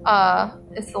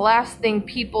it's the last thing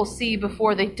people see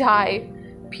before they die.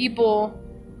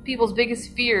 People's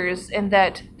biggest fears, and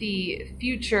that the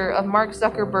future of Mark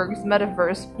Zuckerberg's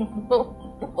metaverse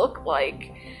will look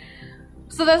like.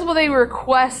 So that's what they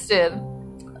requested.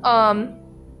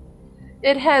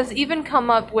 It has even come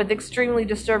up with extremely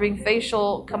disturbing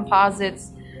facial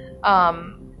composites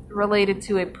related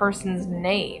to a person's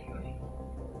name.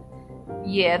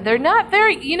 Yeah, they're not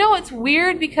very... You know, it's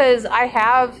weird because I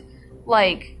have,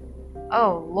 like...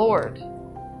 Oh, Lord.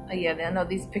 Yeah, I know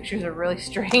these pictures are really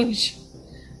strange.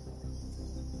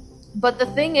 But the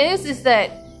thing is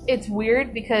that it's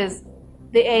weird because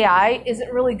the AI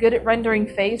isn't really good at rendering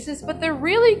faces, but they're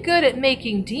really good at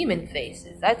making demon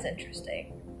faces. That's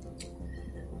interesting.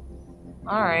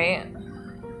 Alright.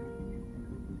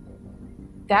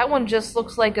 That one just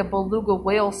looks like a beluga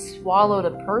whale swallowed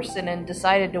a person and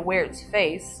decided to wear its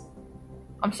face.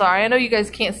 I'm sorry, I know you guys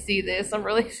can't see this. I'm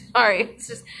really sorry. It's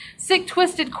just sick,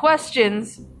 twisted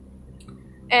questions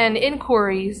and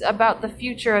inquiries about the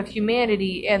future of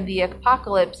humanity and the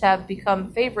apocalypse have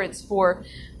become favorites for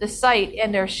the site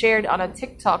and are shared on a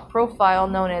TikTok profile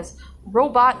known as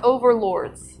Robot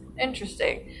Overlords.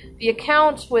 Interesting. The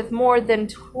account, with more than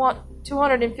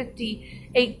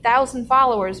 258,000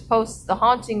 followers, posts the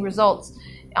haunting results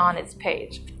on its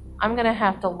page. I'm gonna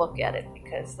have to look at it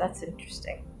because that's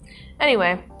interesting.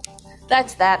 Anyway,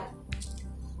 that's that.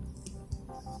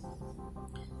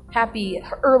 Happy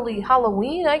early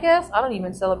Halloween, I guess. I don't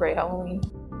even celebrate Halloween.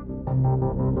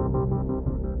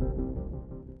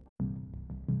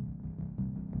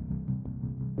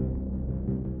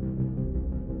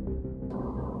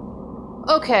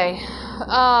 Okay.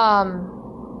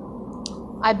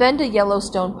 I've been to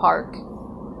Yellowstone Park.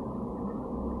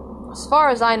 As far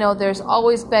as I know, there's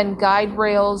always been guide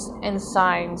rails and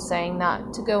signs saying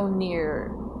not to go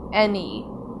near any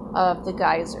of the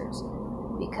geysers.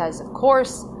 Because, of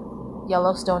course,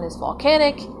 Yellowstone is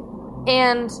volcanic,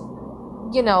 and,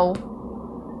 you know,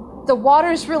 the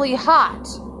water's really hot.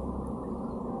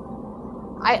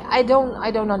 I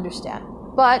don't understand.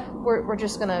 But we're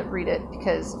just gonna read it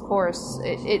because, of course,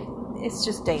 it's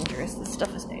just dangerous. This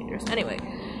stuff is dangerous. Anyway.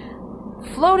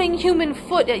 Floating human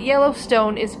foot at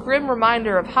Yellowstone is grim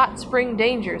reminder of hot spring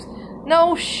dangers.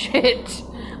 No shit.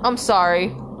 I'm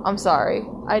sorry.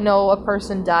 I know a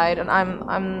person died, and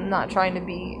I'm not trying to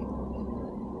be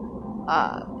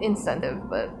insensitive,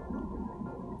 but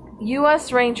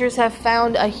U.S. Rangers have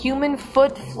found a human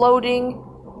foot floating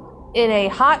in a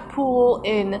hot pool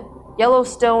in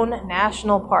Yellowstone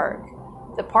National Park.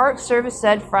 The Park Service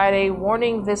said Friday,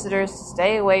 warning visitors to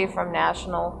stay away from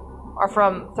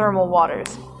thermal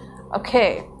waters.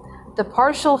 Okay, the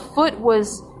partial foot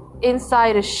was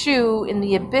inside a shoe in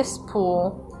the abyss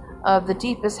pool of the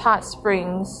deepest hot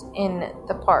springs in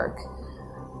the park,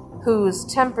 whose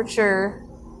temperature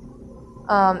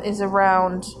is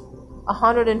around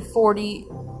 140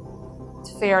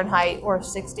 Fahrenheit or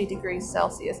 60 degrees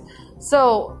Celsius.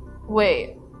 So,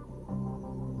 wait.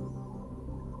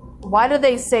 Why do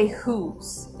they say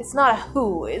whose? It's not a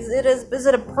who. Is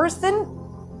it a person?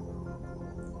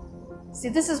 See,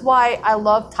 this is why I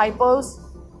love typos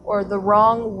or the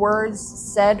wrong words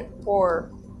said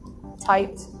or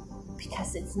typed,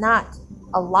 because it's not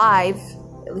alive.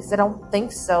 At least I don't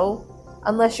think so.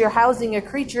 Unless you're housing a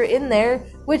creature in there,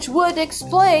 which would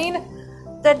explain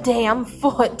the damn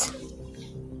foot.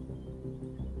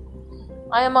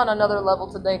 I am on another level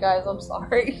today, guys. I'm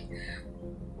sorry.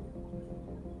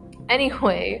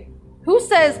 Anyway, who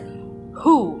says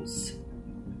whose?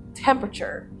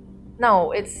 Temperature.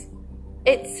 No, it's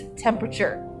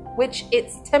temperature, which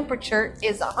its temperature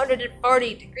is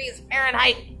 140 degrees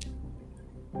Fahrenheit.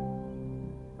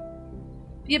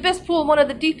 The Abyss Pool, one of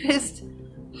the deepest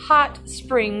hot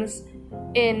springs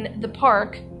in the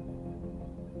park,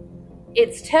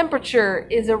 its temperature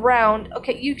is around,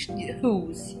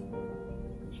 whose?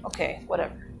 Okay,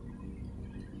 whatever.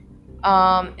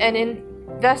 An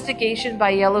investigation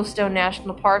by Yellowstone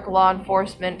National Park law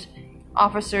enforcement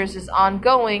officers is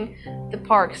ongoing, the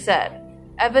park said.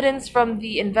 Evidence from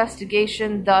the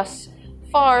investigation thus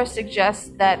far suggests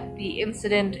that the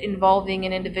incident involving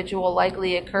an individual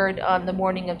likely occurred on the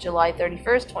morning of July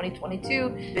 31st,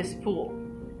 2022, this pool.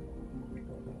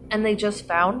 And they just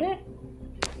found it?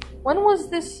 When was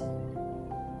this?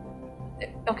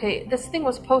 Okay, this thing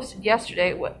was posted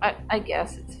yesterday. I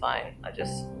guess it's fine.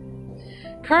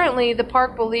 Currently, the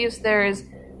park believes there is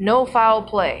no foul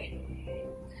play.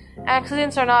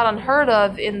 Accidents are not unheard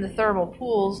of in the thermal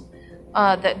pools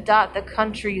that dot the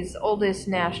country's oldest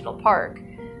national park.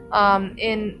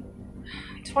 In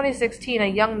 2016, a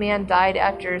young man died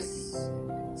after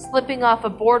slipping off a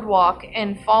boardwalk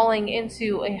and falling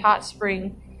into a hot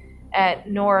spring at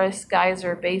Norris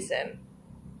Geyser Basin.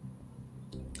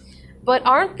 But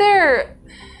aren't there...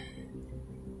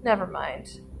 Never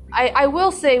mind. I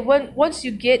will say, once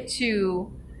you get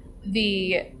to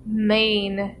the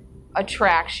main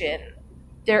attraction,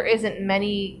 there isn't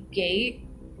many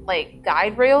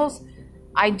guide rails.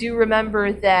 I do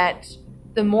remember that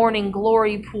the Morning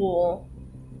Glory pool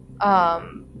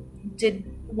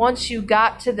once you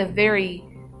got to the very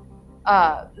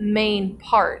main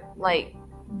part,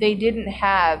 they didn't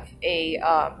have a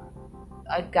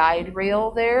guide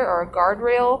rail there or a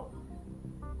guardrail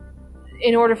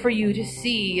in order for you to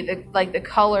see the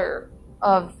color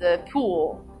of the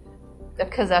pool,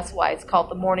 because that's why it's called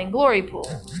the Morning Glory pool,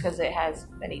 because it has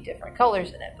many different colors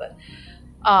in it. But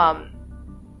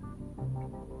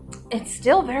it's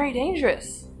still very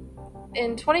dangerous.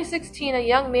 In 2016, a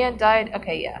young man died.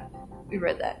 Okay, yeah, we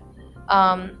read that.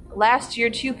 Last year,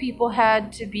 2 people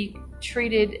had to be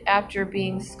treated after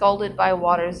being scalded by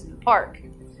waters in the park.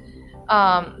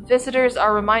 Visitors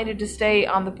are reminded to stay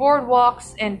on the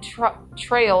boardwalks and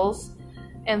trails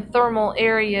and thermal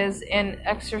areas and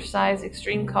exercise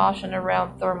extreme caution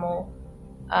around thermal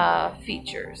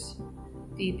features,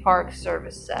 the Park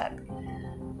Service said.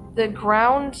 The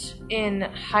ground in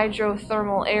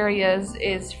hydrothermal areas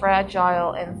is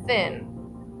fragile and thin,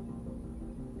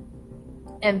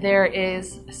 and there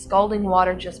is scalding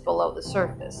water just below the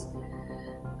surface.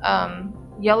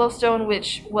 Yellowstone,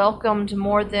 which welcomed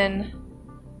more than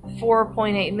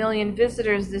 4.8 million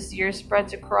visitors this year,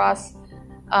 spreads across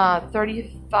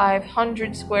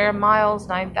 3,500 square miles,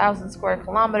 9,000 square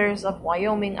kilometers of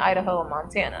Wyoming, Idaho, and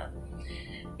Montana.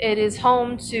 It is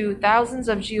home to thousands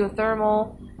of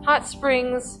geothermal hot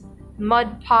springs,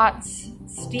 mud pots,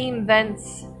 steam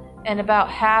vents, and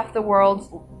about half the world's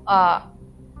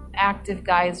active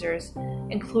geysers,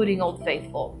 including Old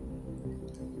Faithful.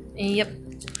 Yep.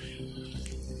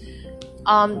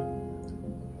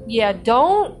 Yeah,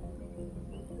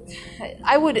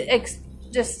 I would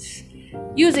just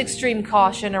use extreme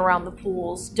caution around the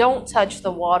pools. Don't touch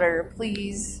the water,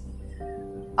 please.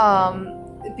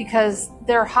 Because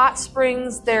they're hot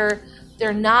springs, they're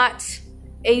not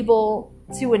able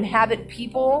to inhabit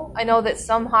people. I know that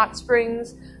some hot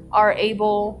springs are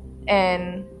able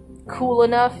and cool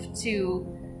enough to,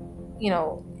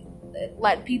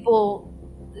 let people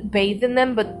bathe in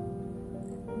them, but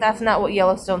that's not what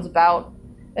Yellowstone's about.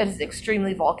 It is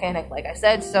extremely volcanic, like I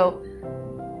said, so,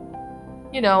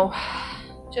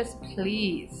 just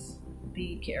please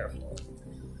be careful.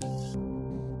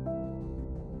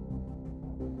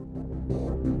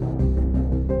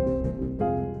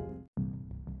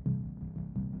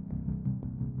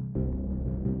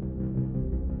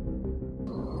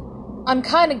 I'm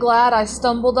kind of glad I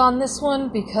stumbled on this one,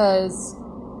 because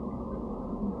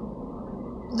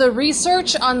the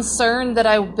research on CERN that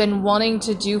I've been wanting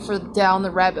to do for Down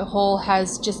the Rabbit Hole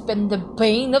has just been the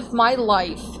bane of my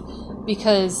life,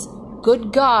 because,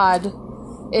 good God,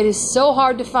 it is so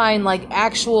hard to find,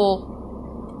 actual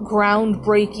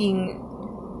groundbreaking,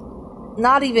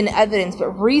 not even evidence,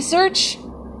 but research.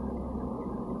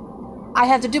 I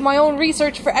have to do my own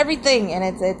research for everything, and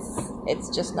it's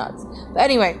just nuts. But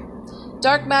anyway,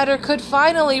 dark matter could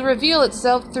finally reveal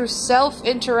itself through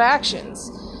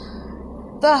self-interactions.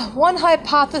 The one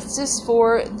hypothesis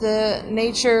for the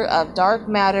nature of dark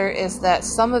matter is that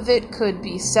some of it could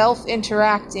be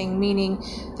self-interacting, meaning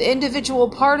the individual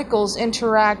particles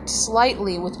interact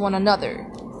slightly with one another.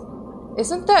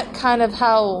 Isn't that kind of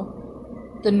how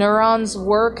the neurons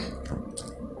work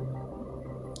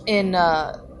in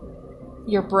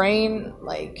your brain?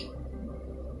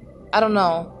 I don't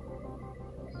know.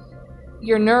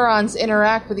 Your neurons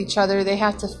interact with each other. They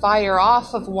have to fire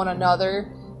off of one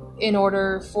another in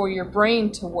order for your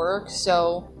brain to work.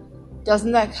 So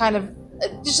doesn't that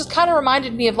it just kind of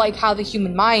reminded me of how the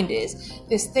human mind is.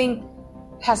 This thing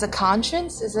has a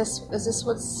conscience? Is this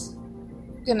what's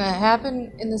gonna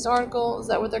happen in this article? Is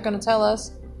that what they're gonna tell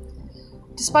us?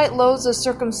 Despite loads of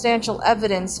circumstantial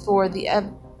evidence for the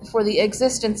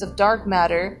existence of dark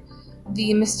matter,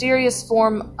 the mysterious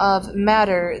form of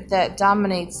matter that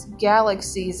dominates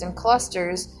galaxies and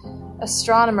clusters,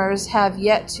 astronomers have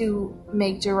yet to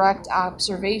make direct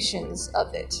observations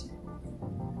of it.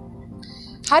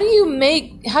 How do you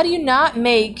not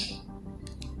make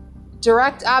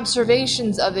direct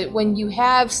observations of it when you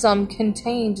have some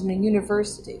contained in a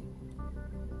university?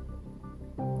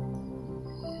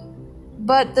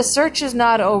 But the search is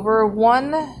not over.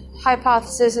 One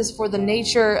hypothesis is for the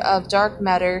nature of dark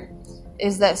matter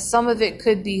is that some of it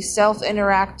could be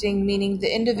self-interacting, meaning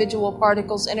the individual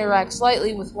particles interact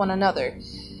slightly with one another.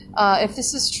 If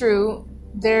this is true,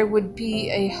 there would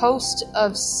be a host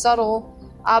of subtle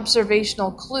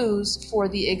observational clues for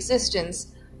the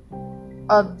existence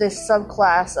of this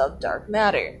subclass of dark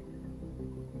matter.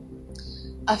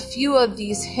 A few of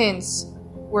these hints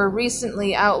were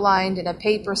recently outlined in a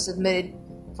paper submitted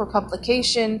for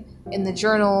publication in the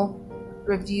journal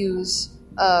Reviews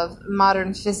of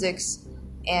Modern Physics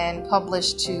and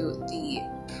published to the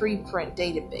preprint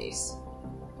database.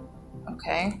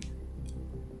 Okay.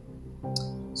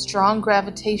 Strong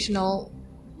gravitational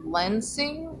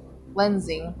lensing.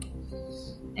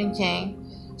 Okay.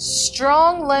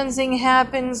 Strong lensing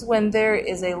happens when there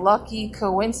is a lucky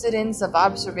coincidence of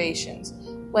observations.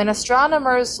 When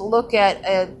astronomers look at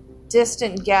a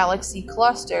distant galaxy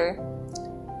cluster,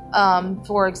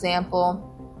 for example,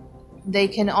 they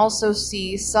can also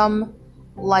see some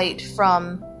light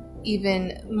from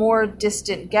even more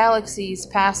distant galaxies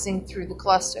passing through the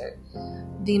cluster.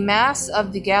 The mass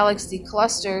of the galaxy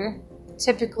cluster,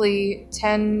 typically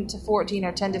 10 to 14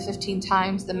 or 10 to 15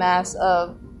 times the mass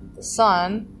of the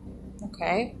sun,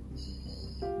 okay,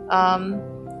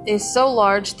 is so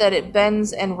large that it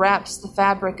bends and wraps the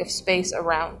fabric of space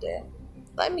around it.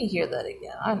 Let me hear that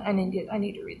again. I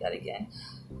need to read that again.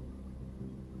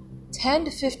 10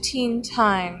 to 15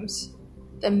 times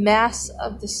the mass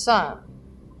of the sun,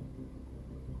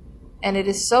 and it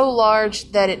is so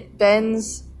large that it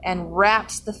bends and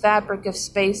wraps the fabric of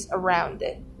space around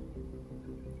it.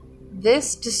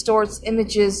 This distorts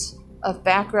images of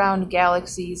background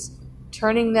galaxies,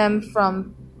 turning them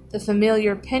from the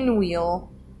familiar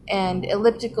pinwheel and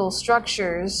elliptical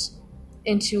structures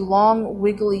into long,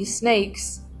 wiggly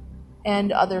snakes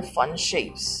and other fun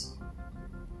shapes.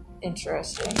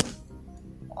 Interesting.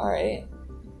 Alright.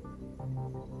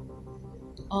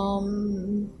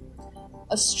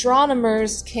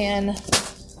 Astronomers can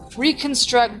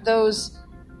reconstruct those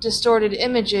distorted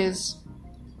images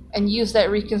and use that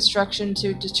reconstruction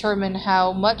to determine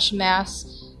how much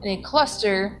mass in a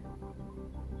cluster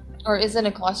or is in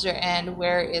a cluster and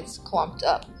where it's clumped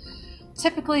up.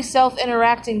 Typically,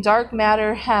 self-interacting dark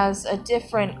matter has a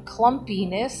different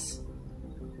clumpiness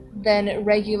than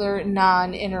regular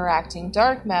non-interacting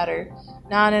dark matter.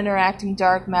 Non-interacting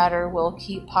dark matter will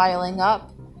keep piling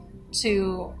up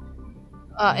to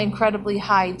incredibly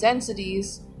high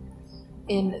densities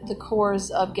in the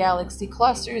cores of galaxy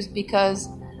clusters because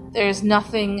there's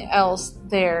nothing else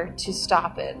there to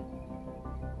stop it.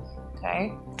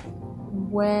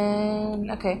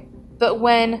 But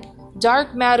when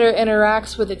dark matter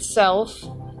interacts with itself,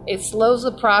 it slows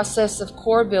the process of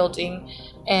core building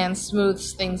and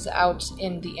smooths things out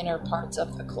in the inner parts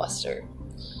of the cluster.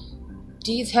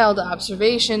 Detailed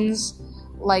observations,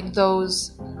 like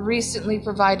those recently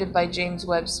provided by James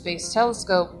Webb Space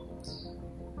Telescope,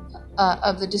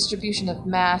 of the distribution of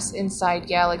mass inside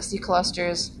galaxy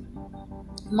clusters,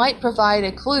 might provide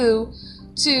a clue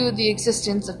to the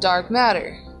existence of dark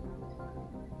matter.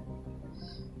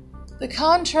 The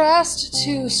contrast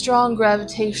to strong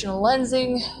gravitational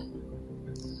lensing,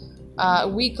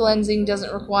 weak lensing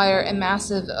doesn't require a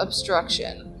massive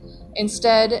obstruction.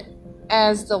 Instead,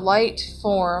 as the light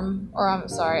from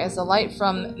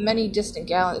many distant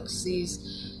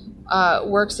galaxies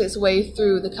works its way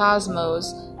through the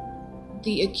cosmos,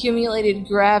 the accumulated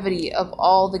gravity of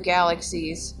all the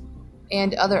galaxies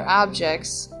and other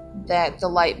objects that the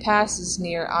light passes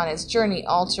near on its journey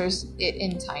alters it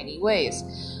in tiny ways.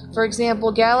 For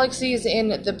example, galaxies in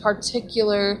the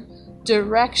particular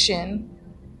direction,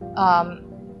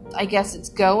 I guess it's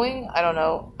going, I don't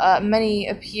know, may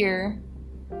appear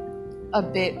a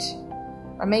bit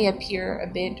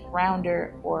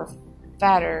rounder or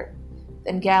fatter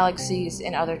than galaxies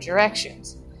in other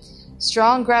directions.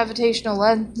 Strong gravitational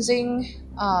lensing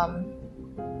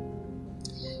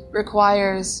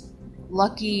requires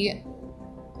lucky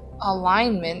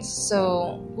alignments,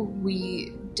 so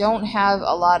we don't have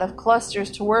a lot of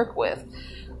clusters to work with.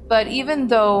 But even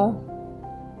though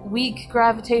weak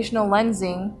gravitational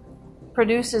lensing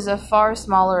produces a far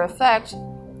smaller effect,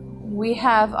 we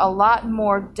have a lot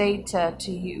more data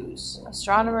to use.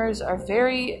 Astronomers are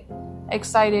very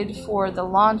excited for the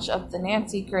launch of the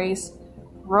Nancy Grace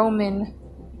Roman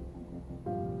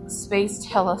Space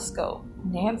Telescope.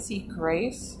 Nancy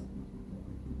Grace?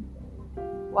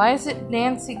 Why is it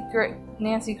Nancy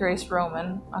Grace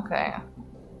Roman? Okay.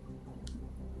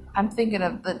 I'm thinking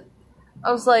of the...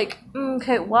 I was like,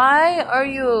 okay, why are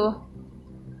you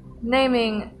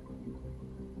naming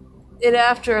it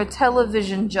after a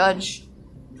television judge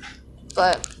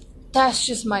But that's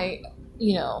just my,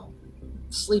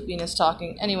 sleepiness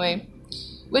talking. Anyway,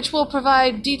 which will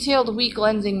provide detailed weak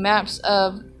lensing maps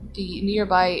of the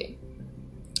nearby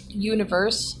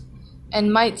universe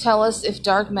and might tell us if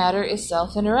dark matter is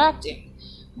self-interacting.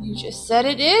 You just said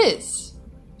it is.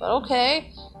 But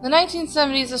okay. The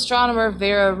 1970s astronomer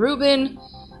Vera Rubin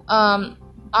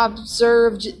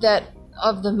observed that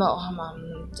of the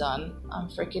I'm done. I'm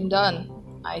freaking done.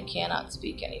 I cannot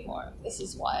speak anymore. This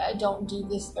is why I don't do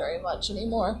this very much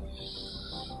anymore.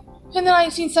 In the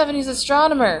 1970s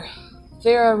astronomer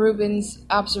Vera Rubin's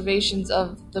observations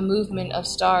of the movement of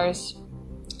stars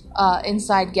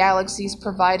inside galaxies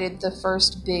provided the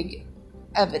first big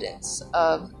evidence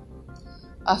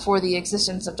for the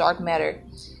existence of dark matter.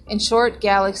 In short,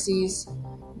 galaxies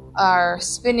are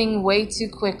spinning way too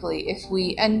quickly. If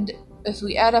we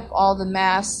add up all the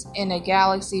mass in a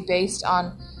galaxy based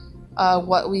on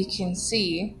what we can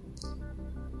see,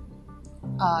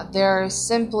 there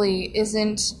simply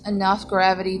isn't enough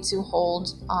gravity to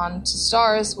hold on to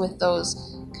stars with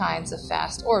those kinds of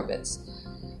fast orbits.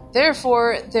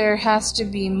 Therefore, there has to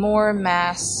be more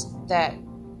mass that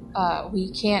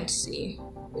we can't see,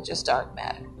 which is dark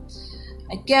matter.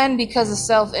 Again, because of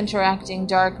self-interacting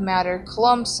dark matter,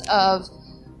 clumps of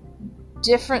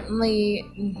differently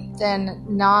than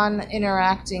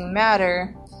non-interacting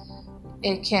matter,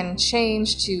 it can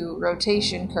change to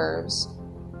rotation curves,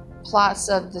 plots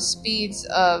of the speeds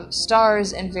of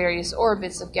stars and various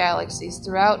orbits of galaxies.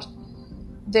 Throughout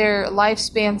their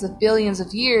lifespans of billions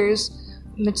of years,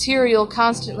 material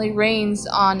constantly rains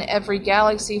on every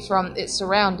galaxy from its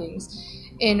surroundings.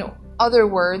 In other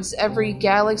words, every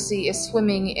galaxy is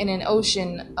swimming in an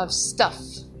ocean of stuff.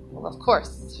 Well, of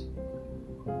course,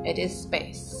 it is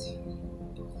space.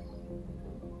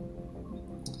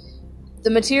 The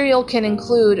material can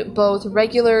include both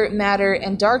regular matter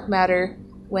and dark matter.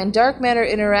 When dark matter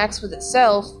interacts with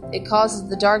itself, it causes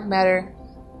the dark matter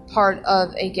part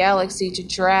of a galaxy to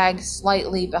drag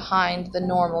slightly behind the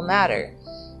normal matter,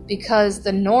 because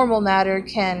the normal matter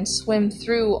can swim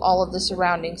through all of the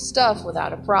surrounding stuff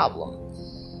without a problem.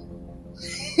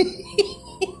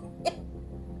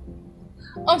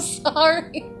 I'm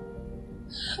sorry.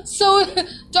 So,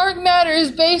 dark matter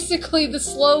is basically the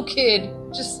slow kid.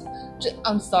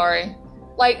 I'm sorry.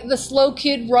 Like, the slow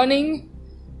kid running.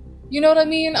 You know what I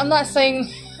mean? I'm not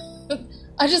saying...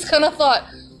 I just kind of thought,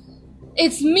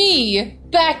 it's me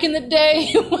back in the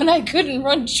day when I couldn't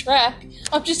run track.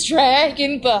 I'm just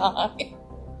dragging by.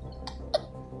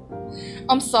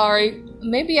 I'm sorry.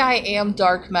 Maybe I am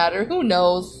dark matter. Who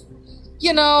knows?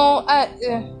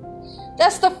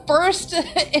 That's the first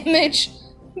image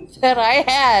that I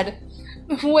had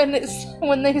when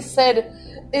they said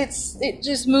it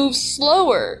just moves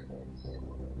slower.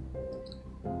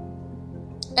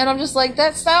 And I'm just like,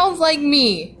 that sounds like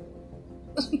me.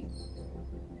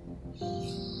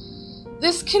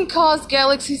 This can cause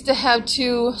galaxies to have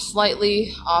two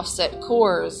slightly offset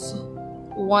cores,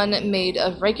 one made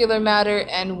of regular matter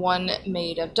and one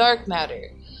made of dark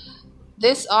matter.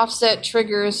 This offset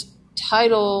triggers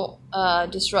tidal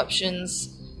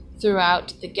disruptions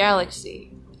throughout the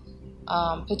galaxy,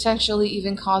 potentially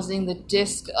even causing the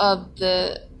disk of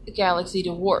the galaxy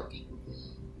to warp.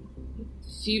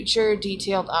 Future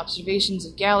detailed observations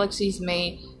of galaxies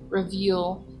may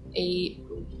reveal a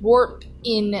warp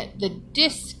in the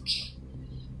disk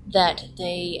that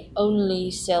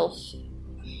only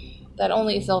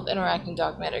self-interacting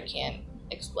dark matter can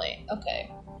explain. Okay.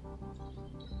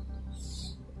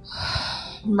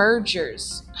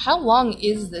 Mergers. How long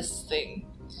is this thing?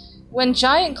 When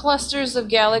giant clusters of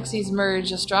galaxies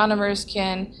merge, astronomers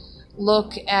can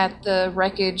look at the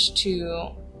wreckage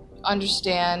to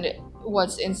understand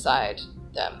what's inside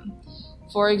them.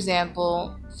 For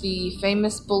example, the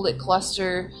famous Bullet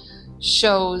Cluster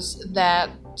shows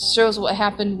what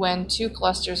happened when two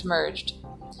clusters merged.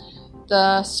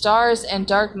 The stars and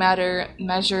dark matter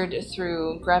measured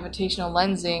through gravitational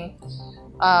lensing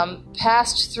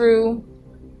passed through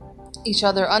each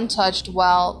other untouched,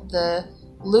 while the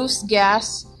loose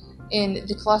gas in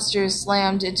the clusters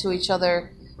slammed into each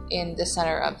other in the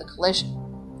center of the collision.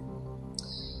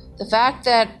 The fact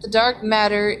that the dark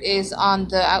matter is on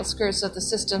the outskirts of the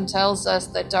system tells us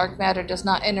that dark matter does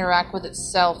not interact with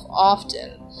itself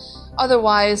often.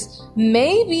 Otherwise,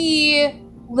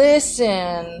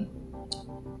 listen,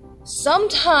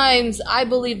 sometimes I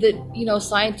believe that,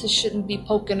 scientists shouldn't be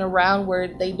poking around where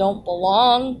they don't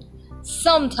belong.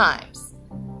 Sometimes.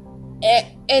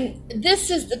 And this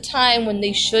is the time when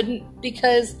they shouldn't,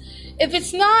 because if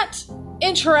it's not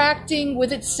interacting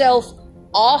with itself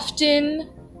often,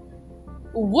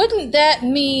 wouldn't that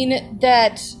mean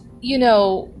that,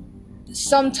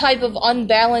 some type of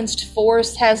unbalanced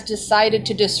force has decided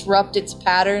to disrupt its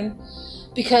pattern,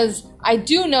 because I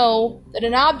do know that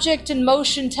an object in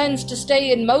motion tends to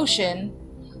stay in motion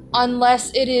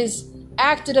unless it is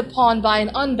acted upon by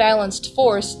an unbalanced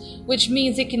force, which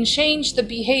means it can change the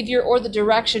behavior or the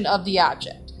direction of the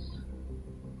object.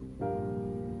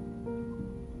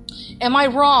 Am I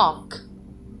wrong?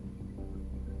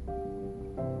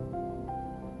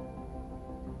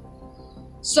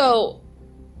 So,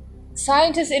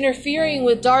 scientists interfering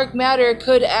with dark matter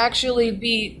could actually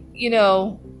be,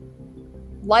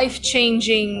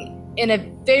 life-changing in a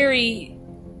very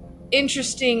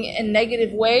interesting and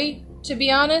negative way, to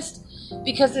be honest.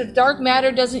 Because if dark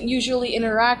matter doesn't usually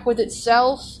interact with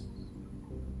itself,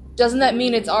 doesn't that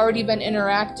mean it's already been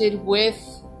interacted with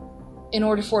in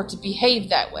order for it to behave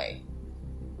that way?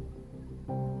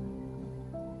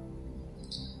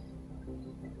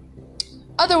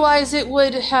 Otherwise, it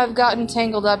would have gotten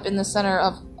tangled up in the center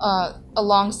of,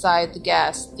 alongside the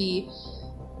gas. The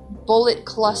bullet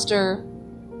cluster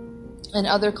and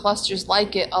other clusters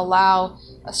like it allow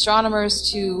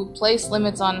astronomers to place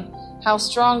limits on how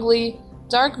strongly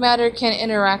dark matter can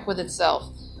interact with itself.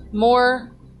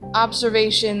 More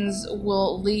observations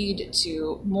will lead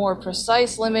to more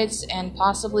precise limits and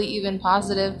possibly even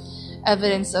positive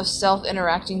evidence of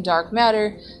self-interacting dark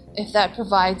matter if that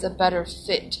provides a better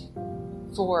fit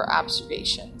for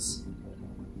observations.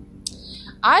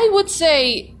 I would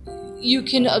say you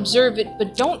can observe it,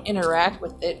 but don't interact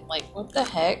with it. Like, what the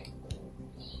heck?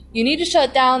 You need to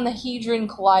shut down the Hadron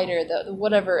Collider, the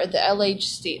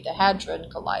LHC, the Hadron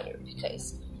Collider,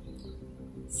 because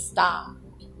stop.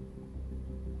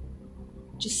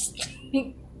 Just,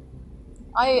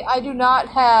 I do not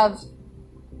have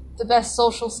the best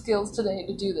social skills today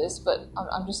to do this, but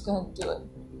I'm just going to do it,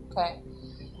 okay?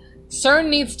 CERN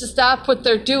needs to stop what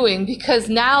they're doing, because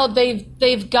now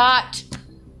they've got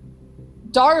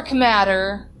dark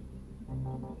matter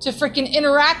to freaking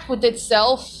interact with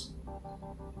itself.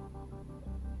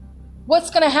 What's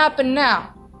going to happen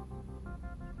now?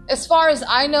 As far as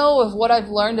I know of what I've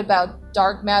learned about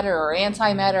dark matter or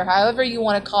antimatter, however you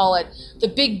want to call it, the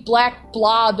big black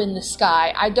blob in the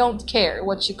sky, I don't care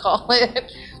what you call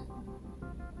it.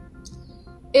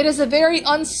 It is a very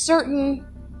uncertain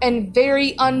and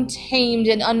very untamed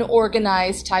and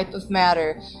unorganized type of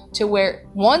matter, to where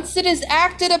once it is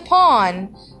acted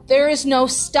upon, there is no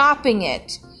stopping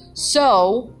it.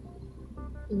 So,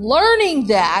 learning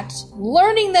that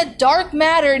dark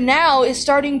matter now is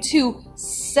starting to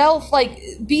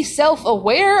be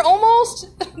self-aware almost,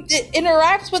 it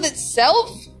interacts with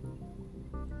itself,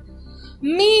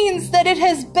 means that it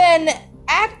has been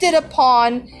acted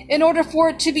upon in order for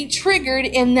it to be triggered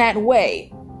in that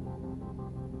way.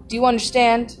 Do you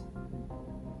understand?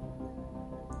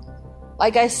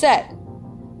 Like I said,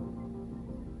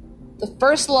 the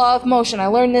first law of motion, I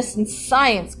learned this in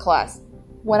science class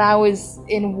when I was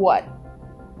in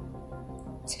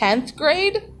 10th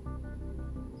grade?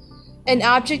 An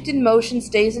object in motion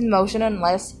stays in motion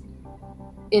unless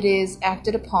it is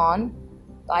acted upon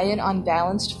by an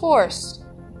unbalanced force.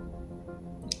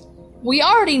 We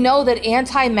already know that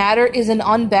antimatter is an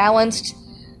unbalanced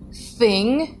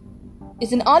thing.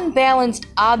 It's an unbalanced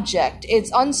object.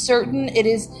 It's uncertain. It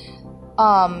is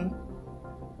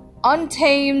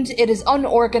untamed. It is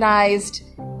unorganized.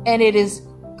 And it is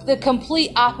the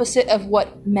complete opposite of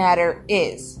what matter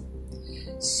is.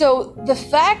 So the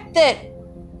fact that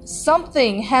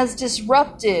something has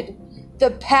disrupted the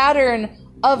pattern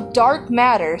of dark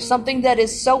matter, something that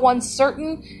is so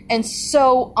uncertain and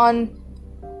so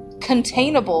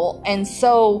uncontainable and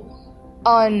so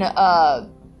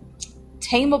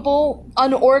tameable,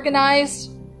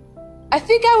 unorganized, I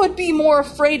think I would be more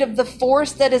afraid of the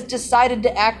force that has decided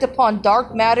to act upon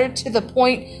dark matter to the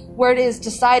point where it is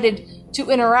decided to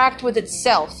interact with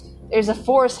itself. There's a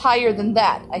force higher than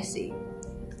that, I see.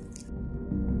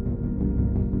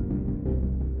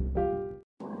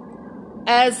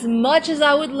 As much as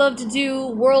I would love to do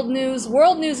world news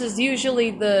is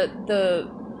usually the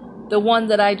one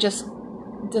that I just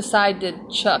decide to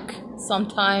chuck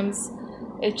sometimes.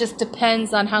 It just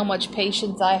depends on how much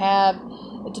patience I have.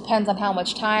 It depends on how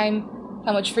much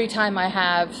free time I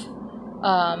have.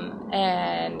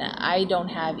 And I don't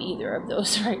have either of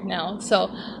those right now. So,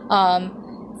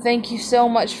 thank you so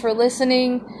much for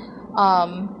listening.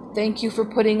 Thank you for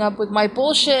putting up with my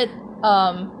bullshit.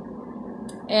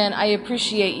 And I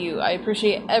appreciate you. I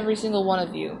appreciate every single one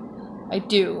of you. I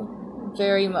do.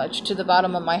 Very much. To the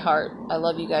bottom of my heart. I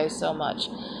love you guys so much.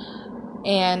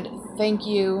 And thank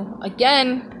you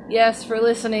again, yes, for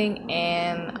listening.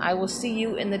 And I will see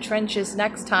you in the trenches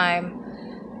next time.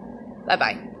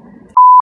 Bye-bye.